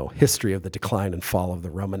 history of the decline and fall of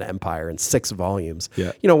the Roman Empire in 6 volumes.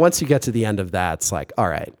 Yeah. Once you get to the end of that, it's like, all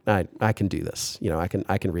right, I can do this. I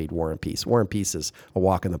can read War and Peace. War and Peace is a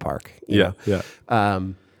walk in the park. You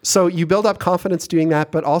know? So you build up confidence doing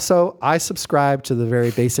that, but also I subscribe to the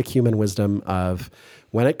very basic human wisdom of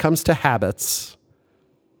when it comes to habits.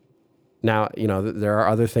 Now, there are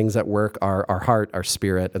other things that work, our heart, our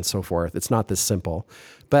spirit, and so forth. It's not this simple.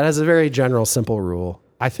 But as a very general, simple rule,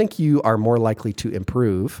 I think you are more likely to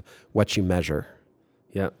improve what you measure.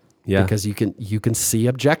 Yeah. Because you can see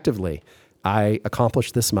objectively. I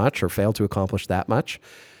accomplished this much or failed to accomplish that much.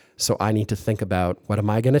 So I need to think about what am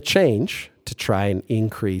I going to change to try and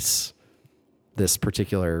increase this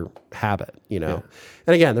particular habit, And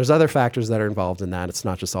again, there's other factors that are involved in that. It's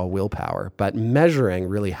not just all willpower, but measuring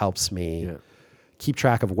really helps me keep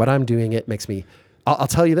track of what I'm doing. It makes me, I'll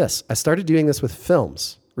tell you this. I started doing this with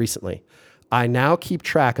films recently. I now keep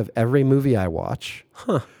track of every movie I watch.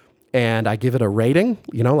 And I give it a rating,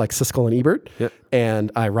 like Siskel and Ebert. Yep.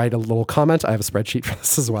 And I write a little comment. I have a spreadsheet for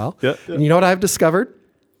this as well. Yep. And you know what I've discovered?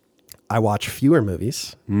 I watch fewer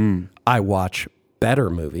movies. I watch better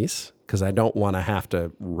movies because I don't want to have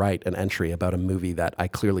to write an entry about a movie that I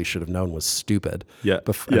clearly should have known was stupid.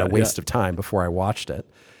 A waste of time before I watched it.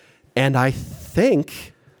 And I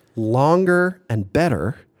think longer and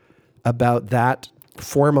better about that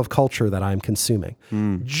form of culture that I'm consuming,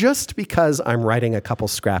 just because I'm writing a couple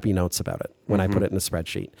scrappy notes about it when I put it in a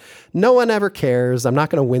spreadsheet. No one ever cares. I'm not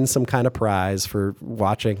going to win some kind of prize for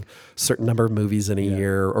watching a certain number of movies in a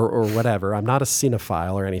year or whatever. I'm not a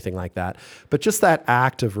cinephile or anything like that. But just that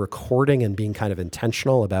act of recording and being kind of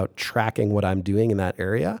intentional about tracking what I'm doing in that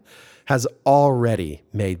area has already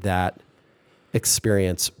made that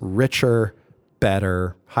experience richer,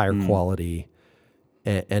 better, higher quality.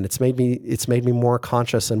 And it's made me more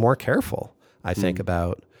conscious and more careful, I think,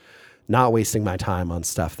 about not wasting my time on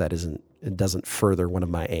stuff that doesn't further one of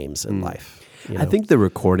my aims in life. I think the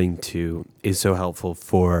recording too is so helpful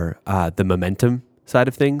for the momentum side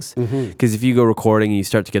of things. Because if you go recording and you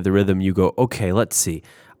start to get the rhythm, you go, okay, let's see.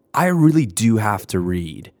 I really do have to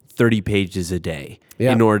read 30 pages a day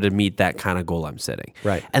in order to meet that kind of goal I'm setting.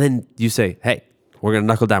 Right. And then you say, hey, we're going to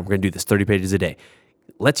knuckle down. We're going to do this 30 pages a day.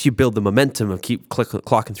 Lets you build the momentum of keep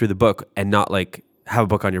clocking through the book and not like have a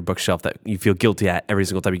book on your bookshelf that you feel guilty at every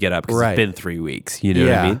single time you get up because it's been 3 weeks. You know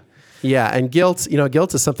what I mean? Yeah. And guilt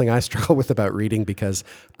is something I struggle with about reading because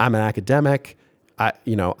I'm an academic.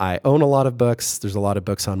 I own a lot of books. There's a lot of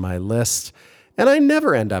books on my list and I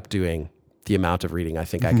never end up doing the amount of reading I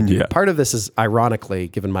think I can do. Part of this is ironically,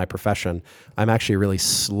 given my profession, I'm actually a really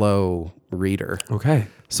slow reader. Okay.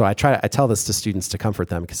 So I tell this to students to comfort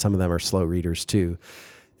them because some of them are slow readers too.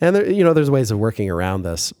 And there's ways of working around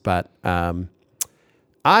this, but I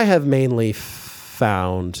have mainly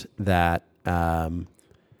found that I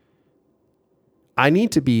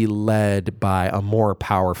need to be led by a more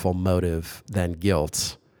powerful motive than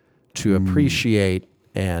guilt to appreciate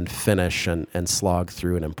and finish and slog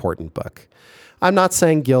through an important book. I'm not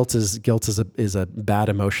saying guilt is a bad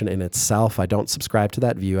emotion in itself. I don't subscribe to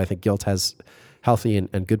that view. I think guilt has healthy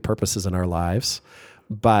and good purposes in our lives.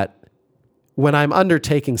 But when I'm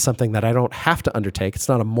undertaking something that I don't have to undertake, it's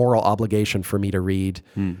not a moral obligation for me to read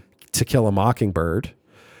To Kill a Mockingbird,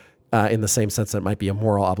 in the same sense that it might be a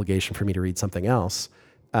moral obligation for me to read something else.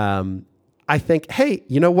 I think, hey,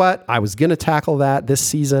 you know what? I was going to tackle that this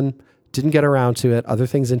season, didn't get around to it. Other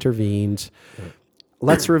things intervened.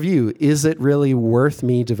 Let's review. Is it really worth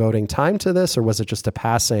me devoting time to this, or was it just a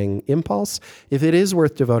passing impulse? If it is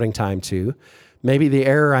worth devoting time to, maybe the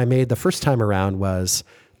error I made the first time around was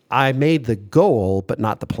I made the goal, but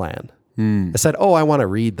not the plan. I said, I want to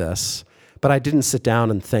read this, but I didn't sit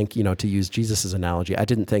down and think, to use Jesus's analogy, I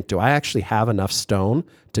didn't think, do I actually have enough stone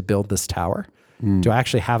to build this tower? Do I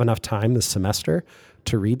actually have enough time this semester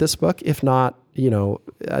to read this book? If not,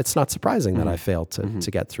 it's not surprising that I failed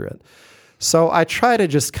to get through it. So I try to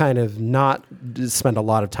just kind of not spend a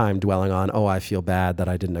lot of time dwelling on, I feel bad that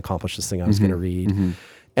I didn't accomplish this thing I was going to read.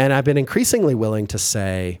 And I've been increasingly willing to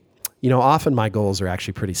say, often my goals are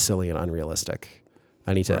actually pretty silly and unrealistic.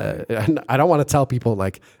 I need to, I don't want to tell people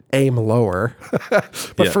like aim lower,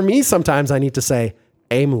 but for me, sometimes I need to say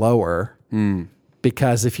aim lower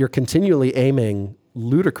because if you're continually aiming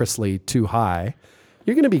ludicrously too high,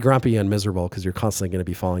 you're going to be grumpy and miserable because you're constantly going to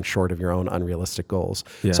be falling short of your own unrealistic goals.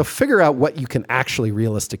 Yeah. So figure out what you can actually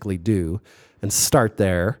realistically do and start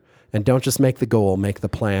there, and don't just make the goal, make the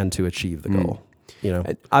plan to achieve the goal.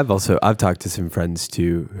 I've talked to some friends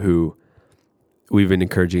too who we've been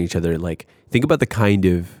encouraging each other, like, think about the kind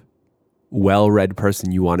of well-read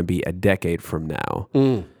person you want to be a decade from now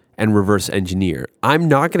and reverse engineer. I'm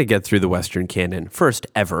not going to get through the Western canon first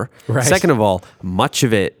ever. Right. Second of all, much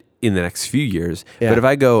of it in the next few years. Yeah. But if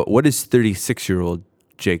I go, what does 36-year-old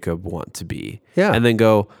Jacob want to be? Yeah. And then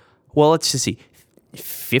go, well, let's just see,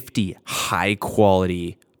 50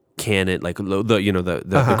 high-quality canon, like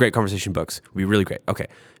the Great Conversation books would be really great. Okay,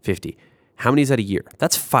 50. How many is that a year?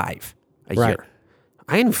 That's 5 a year.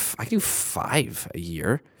 I can do 5 a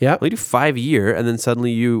year. Yeah. I do 5 a year, and then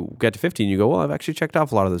suddenly you get to 50 and you go, well, I've actually checked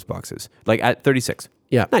off a lot of those boxes. Like at 36.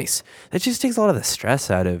 Yeah. Nice. That just takes a lot of the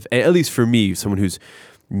stress out of, at least for me, someone who's,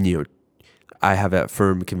 I have a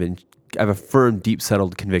firm have a firm, deep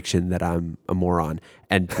settled conviction that I'm a moron.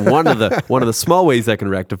 And one of the small ways I can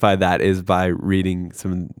rectify that is by reading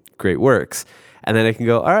some great works. And then I can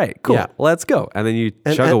go, all right, cool, let's go. And then you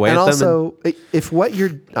chug away at them. And also, if what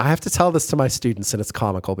I have to tell this to my students, and it's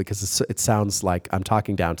comical because it sounds like I'm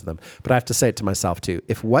talking down to them, but I have to say it to myself too.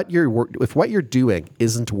 If what you're doing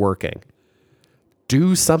isn't working,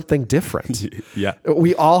 do something different. Yeah.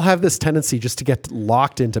 We all have this tendency just to get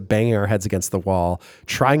locked into banging our heads against the wall,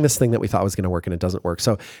 trying this thing that we thought was going to work and it doesn't work.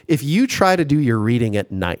 So if you try to do your reading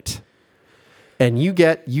at night, and you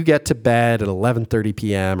get to bed at 11:30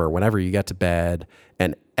 p.m. or whenever you get to bed,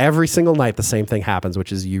 and every single night the same thing happens,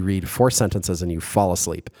 which is you read 4 sentences and you fall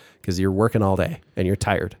asleep because you're working all day and you're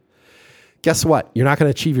tired. Guess what? You're not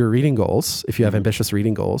going to achieve your reading goals if you have ambitious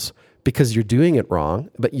reading goals because you're doing it wrong,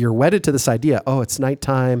 but you're wedded to this idea, oh, it's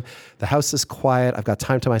nighttime, the house is quiet, I've got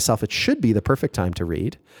time to myself. It should be the perfect time to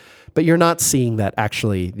read, but you're not seeing that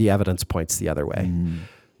actually the evidence points the other way.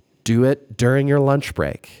 Do it during your lunch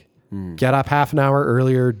break. Get up half an hour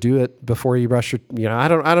earlier, do it before you brush your, I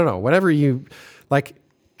don't know, whatever you like,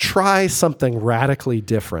 try something radically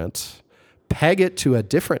different, peg it to a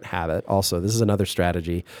different habit. Also, this is another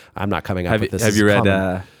strategy. I'm not coming up with this. Have you read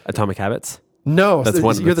Atomic Habits? No,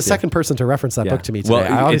 you're the second person to reference that book to me today.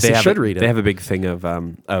 Well, I obviously should read it. They have a big thing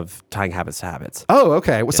of tying habits to habits. Oh,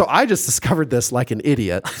 okay. So I just discovered this like an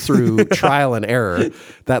idiot through trial and error,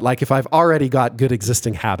 that like if I've already got good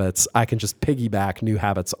existing habits, I can just piggyback new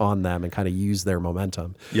habits on them and kind of use their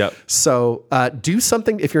momentum. Yep. So do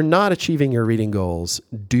something, if you're not achieving your reading goals,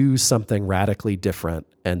 do something radically different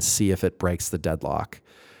and see if it breaks the deadlock.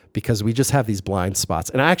 Because we just have these blind spots.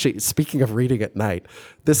 And actually, speaking of reading at night,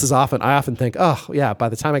 I often think, oh yeah, by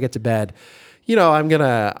the time I get to bed, there's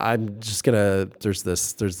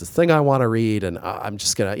this thing I want to read, and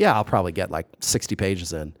I'll probably get like 60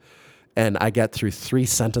 pages in. And I get through 3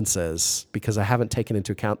 sentences because I haven't taken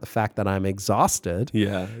into account the fact that I'm exhausted.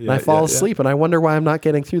 And I fall asleep and I wonder why I'm not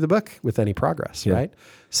getting through the book with any progress, right?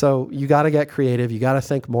 So you got to get creative. You got to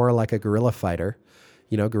think more like a guerrilla fighter.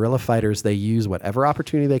 Guerrilla fighters, they use whatever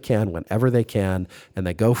opportunity they can, whenever they can, and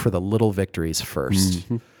they go for the little victories first.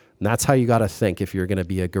 Mm-hmm. And that's how you got to think if you're going to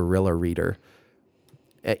be a guerrilla reader.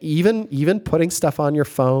 Even putting stuff on your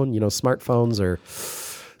phone, smartphones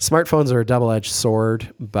are a double-edged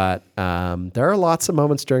sword, but there are lots of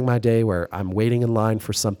moments during my day where I'm waiting in line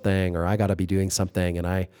for something, or I got to be doing something, and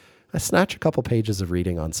I snatch a couple pages of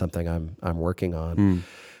reading on something I'm working on.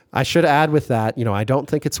 I should add with that, I don't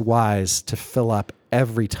think it's wise to fill up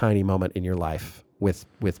every tiny moment in your life with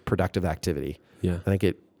productive activity. Yeah. I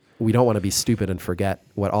think we don't want to be stupid and forget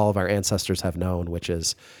what all of our ancestors have known, which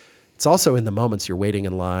is it's also in the moments you're waiting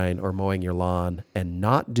in line or mowing your lawn and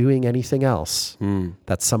not doing anything else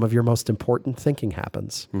that some of your most important thinking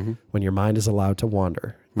happens when your mind is allowed to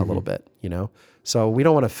wander a little bit, So we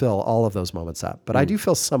don't want to fill all of those moments up, but I do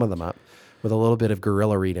fill some of them up with a little bit of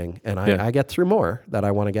guerrilla reading, and I get through more that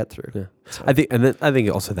I want to get through. Yeah. So. I think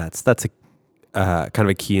also that's a kind of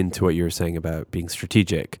a key into what you were saying about being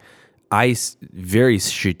strategic. I very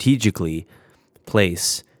strategically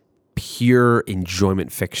place pure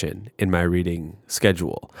enjoyment fiction in my reading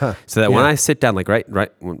schedule, so that when I sit down, like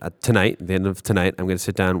tonight, at the end of tonight, I'm going to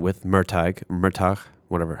sit down with Murtagh,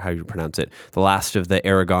 whatever, how you pronounce it, the last of the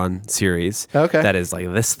Aragon series. Okay. That is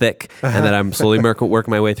like this thick, and that I'm slowly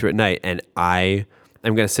working my way through at night. And I'm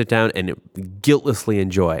going to sit down and guiltlessly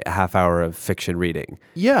enjoy a half hour of fiction reading.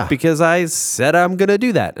 Yeah. Because I said I'm going to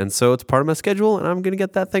do that. And so it's part of my schedule, and I'm going to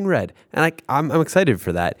get that thing read. And I'm excited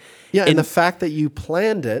for that. Yeah, and the fact that you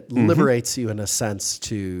planned it liberates you in a sense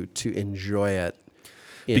to enjoy it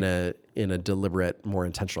in a deliberate, more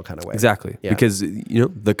intentional kind of way. Exactly. Yeah. Because,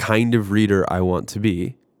 the kind of reader I want to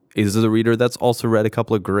be is the reader that's also read a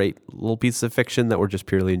couple of great little pieces of fiction that were just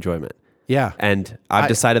purely enjoyment. Yeah. And I've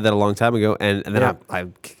decided that a long time ago, and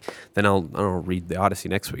then I'll read the Odyssey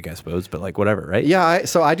next week, I suppose, but like whatever, right? Yeah,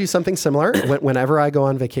 so I do something similar whenever I go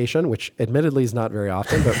on vacation, which admittedly is not very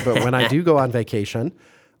often, but when I do go on vacation,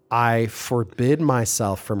 I forbid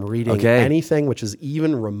myself from reading anything which is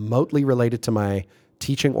even remotely related to my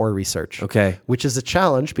teaching or research. Okay. Which is a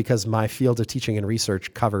challenge because my field of teaching and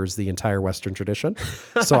research covers the entire Western tradition.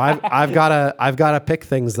 So I've got to pick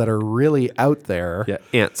things that are really out there. Yeah.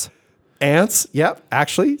 Ants. Yep.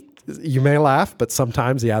 Actually, you may laugh, but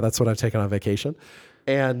sometimes, that's what I've taken on vacation.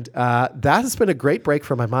 And that has been a great break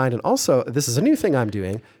for my mind. And also, this is a new thing I'm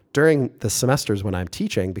doing during the semesters when I'm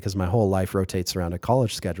teaching, because my whole life rotates around a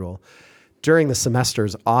college schedule. During the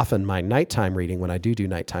semesters, often my nighttime reading, when I do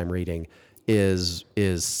nighttime reading, is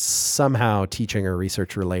somehow teaching or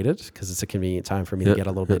research related, because it's a convenient time for me to get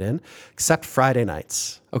a little bit in, except Friday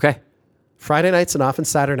nights. Okay. Friday nights and often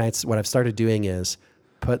Saturday nights, what I've started doing is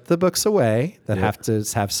put the books away that have to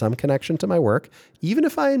have some connection to my work, even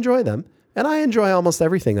if I enjoy them. And I enjoy almost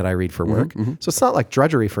everything that I read for work. So it's not like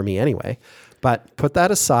drudgery for me anyway. But put that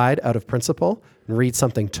aside out of principle and read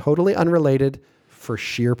something totally unrelated for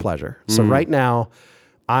sheer pleasure. So right now,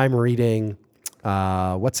 I'm reading,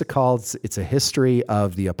 what's it called? It's a history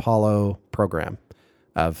of the Apollo program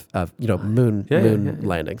of moon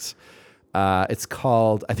landings. It's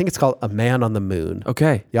called A Man on the Moon.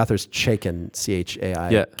 Okay. The author's Chaikin,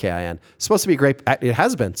 Chaikin. It's supposed to be a great, it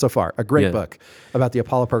has been so far, a great book about the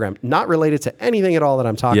Apollo program. Not related to anything at all that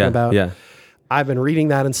I'm talking about. Yeah. I've been reading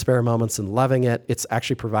that in spare moments and loving it. It's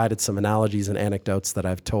actually provided some analogies and anecdotes that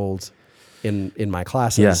I've told in my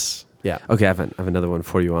classes. Yeah. Okay, I have another one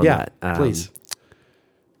for you on that. Please.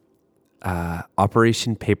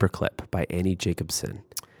 Operation Paperclip by Annie Jacobson.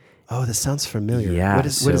 Oh, this sounds familiar. Yeah. What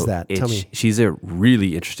is that? Tell me. She's a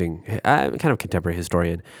really interesting, kind of contemporary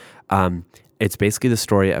historian. It's basically the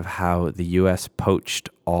story of how the U.S. poached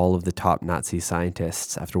all of the top Nazi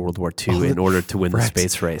scientists after World War II in order to win the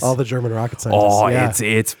space race. All the German rocket scientists.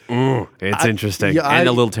 It's interesting and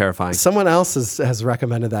a little terrifying. Someone else has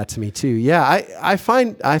recommended that to me too. Yeah, I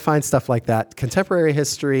find stuff like that, contemporary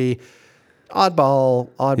history,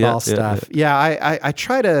 oddball stuff. Yeah, I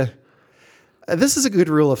try to. This is a good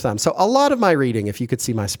rule of thumb. So a lot of my reading, if you could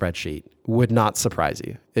see my spreadsheet, would not surprise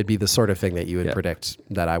you. It'd be the sort of thing that you would predict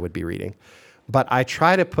that I would be reading. But I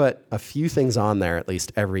try to put a few things on there at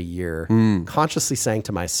least every year, consciously saying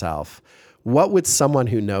to myself, what would someone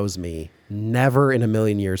who knows me never in a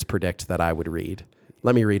million years predict that I would read?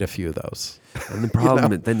 Let me read a few of those. And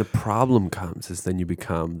the problem comes is then you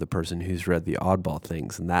become the person who's read the oddball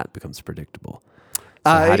things, and that becomes predictable.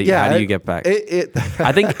 So how do you get back?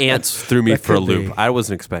 I think ants threw me for a loop. I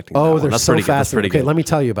wasn't expecting that. Oh, one. they're That's so pretty fascinating. Good. Okay, let me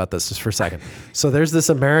tell you about this just for a second. So there's this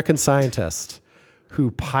American scientist who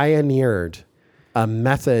pioneered a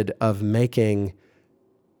method of making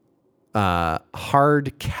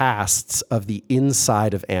hard casts of the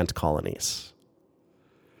inside of ant colonies,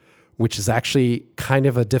 which is actually kind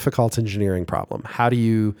of a difficult engineering problem. How do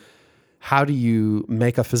you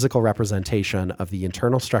make a physical representation of the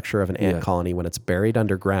internal structure of an ant colony when it's buried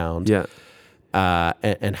underground? Yeah.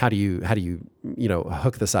 And how do you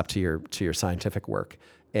hook this up to your scientific work?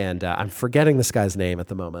 And I'm forgetting this guy's name at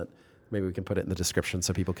the moment. Maybe we can put it in the description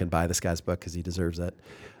so people can buy this guy's book because he deserves it.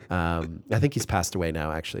 I think he's passed away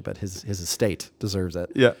now, actually, but his estate deserves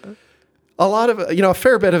it. Yeah. A lot of a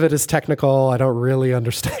fair bit of it is technical. I don't really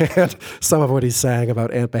understand some of what he's saying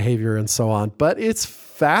about ant behavior and so on, but it's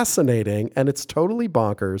fascinating and it's totally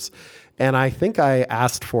bonkers. And I think I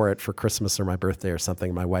asked for it for Christmas or my birthday or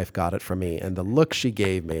something. My wife got it from me, and the look she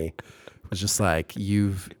gave me was just like,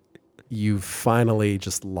 you've finally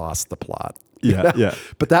just lost the plot. Yeah.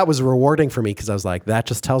 But that was rewarding for me because I was like, that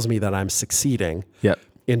just tells me that I'm succeeding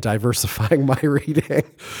in diversifying my reading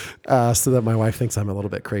so that my wife thinks I'm a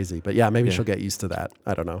little bit crazy. But maybe she'll get used to that.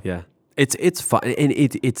 I don't know. Yeah. It's fun. And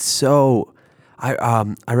it's so, I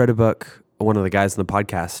read a book, one of the guys on the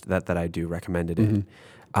podcast that I do recommended it.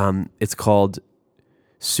 It's called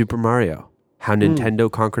Super Mario, How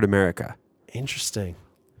Nintendo Conquered America. Interesting.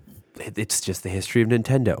 It's just the history of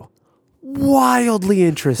Nintendo. Wildly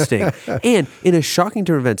interesting. And in a shocking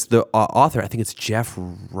turn of events, the author, I think it's Jeff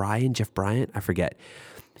Bryant, I forget.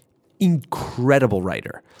 Incredible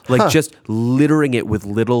writer. Just littering it with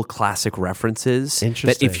little classic references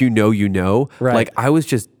that if you know, you know. Right. Like I was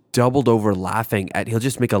just doubled over laughing at, he'll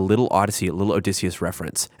just make a little Odyssey, a little Odysseus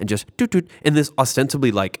reference and just doot, in this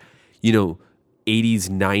ostensibly 80s,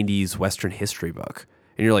 90s Western history book.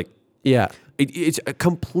 And you're like, yeah. It's a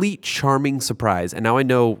complete charming surprise. And now I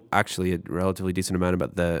know actually a relatively decent amount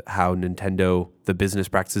about how Nintendo, the business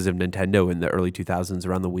practices of Nintendo in the early 2000s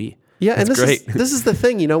around the Wii. Yeah, That's and great. This is the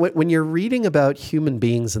thing, when you're reading about human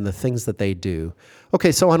beings and the things that they do.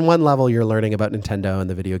 Okay, so on one level, you're learning about Nintendo and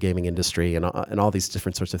the video gaming industry and all these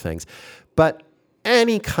different sorts of things. But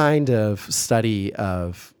any kind of study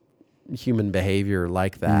of human behavior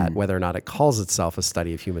like that, whether or not it calls itself a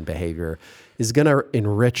study of human behavior, is going to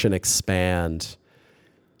enrich and expand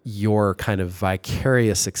your kind of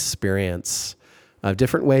vicarious experience of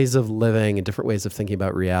different ways of living and different ways of thinking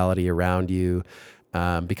about reality around you.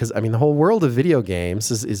 Because the whole world of video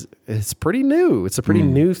games is pretty new. It's a pretty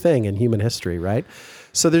new thing in human history, right?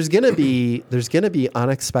 So there's gonna be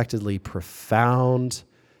unexpectedly profound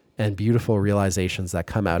and beautiful realizations that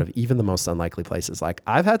come out of even the most unlikely places. Like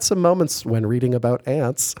I've had some moments when reading about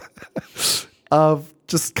ants of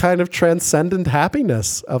just kind of transcendent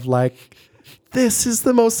happiness of like, this is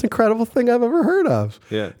the most incredible thing I've ever heard of.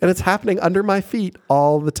 Yeah. And it's happening under my feet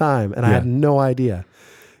all the time. And I had no idea.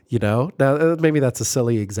 Now maybe that's a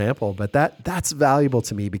silly example, but that's valuable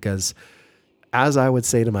to me because as I would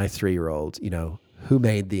say to my 3-year-old, who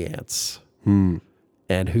made the ants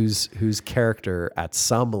and whose character at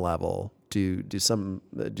some level do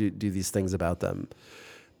these things about them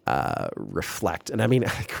reflect. And I mean,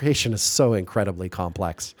 creation is so incredibly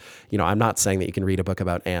complex. I'm not saying that you can read a book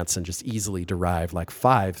about ants and just easily derive like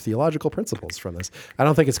 5 theological principles from this. I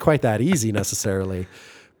don't think it's quite that easy necessarily,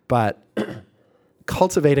 but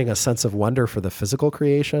cultivating a sense of wonder for the physical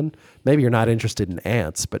creation, maybe you're not interested in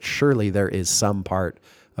ants, but surely there is some part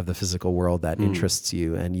of the physical world that interests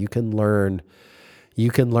you, and you can learn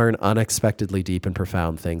unexpectedly deep and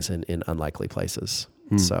profound things in unlikely places.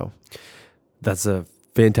 So that's a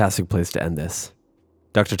fantastic place to end this.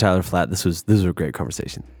 Dr. Tyler Flatt, this was a great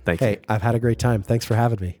conversation. Thank you. Hey, I've had a great time. Thanks for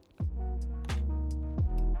having me.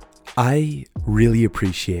 I really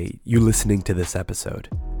appreciate you listening to this episode.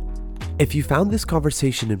 If you found this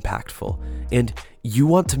conversation impactful and you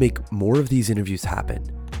want to make more of these interviews happen,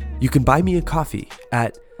 you can buy me a coffee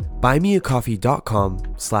at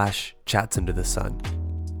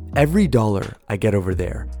buymeacoffee.com/chatsunderthesun. Every dollar I get over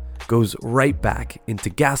there goes right back into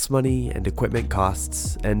gas money and equipment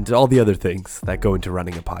costs and all the other things that go into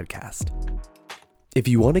running a podcast. If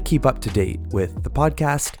you want to keep up to date with the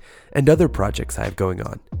podcast and other projects I have going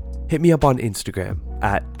on, hit me up on Instagram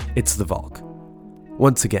at @itsthevalk.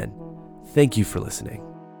 Once again, thank you for listening.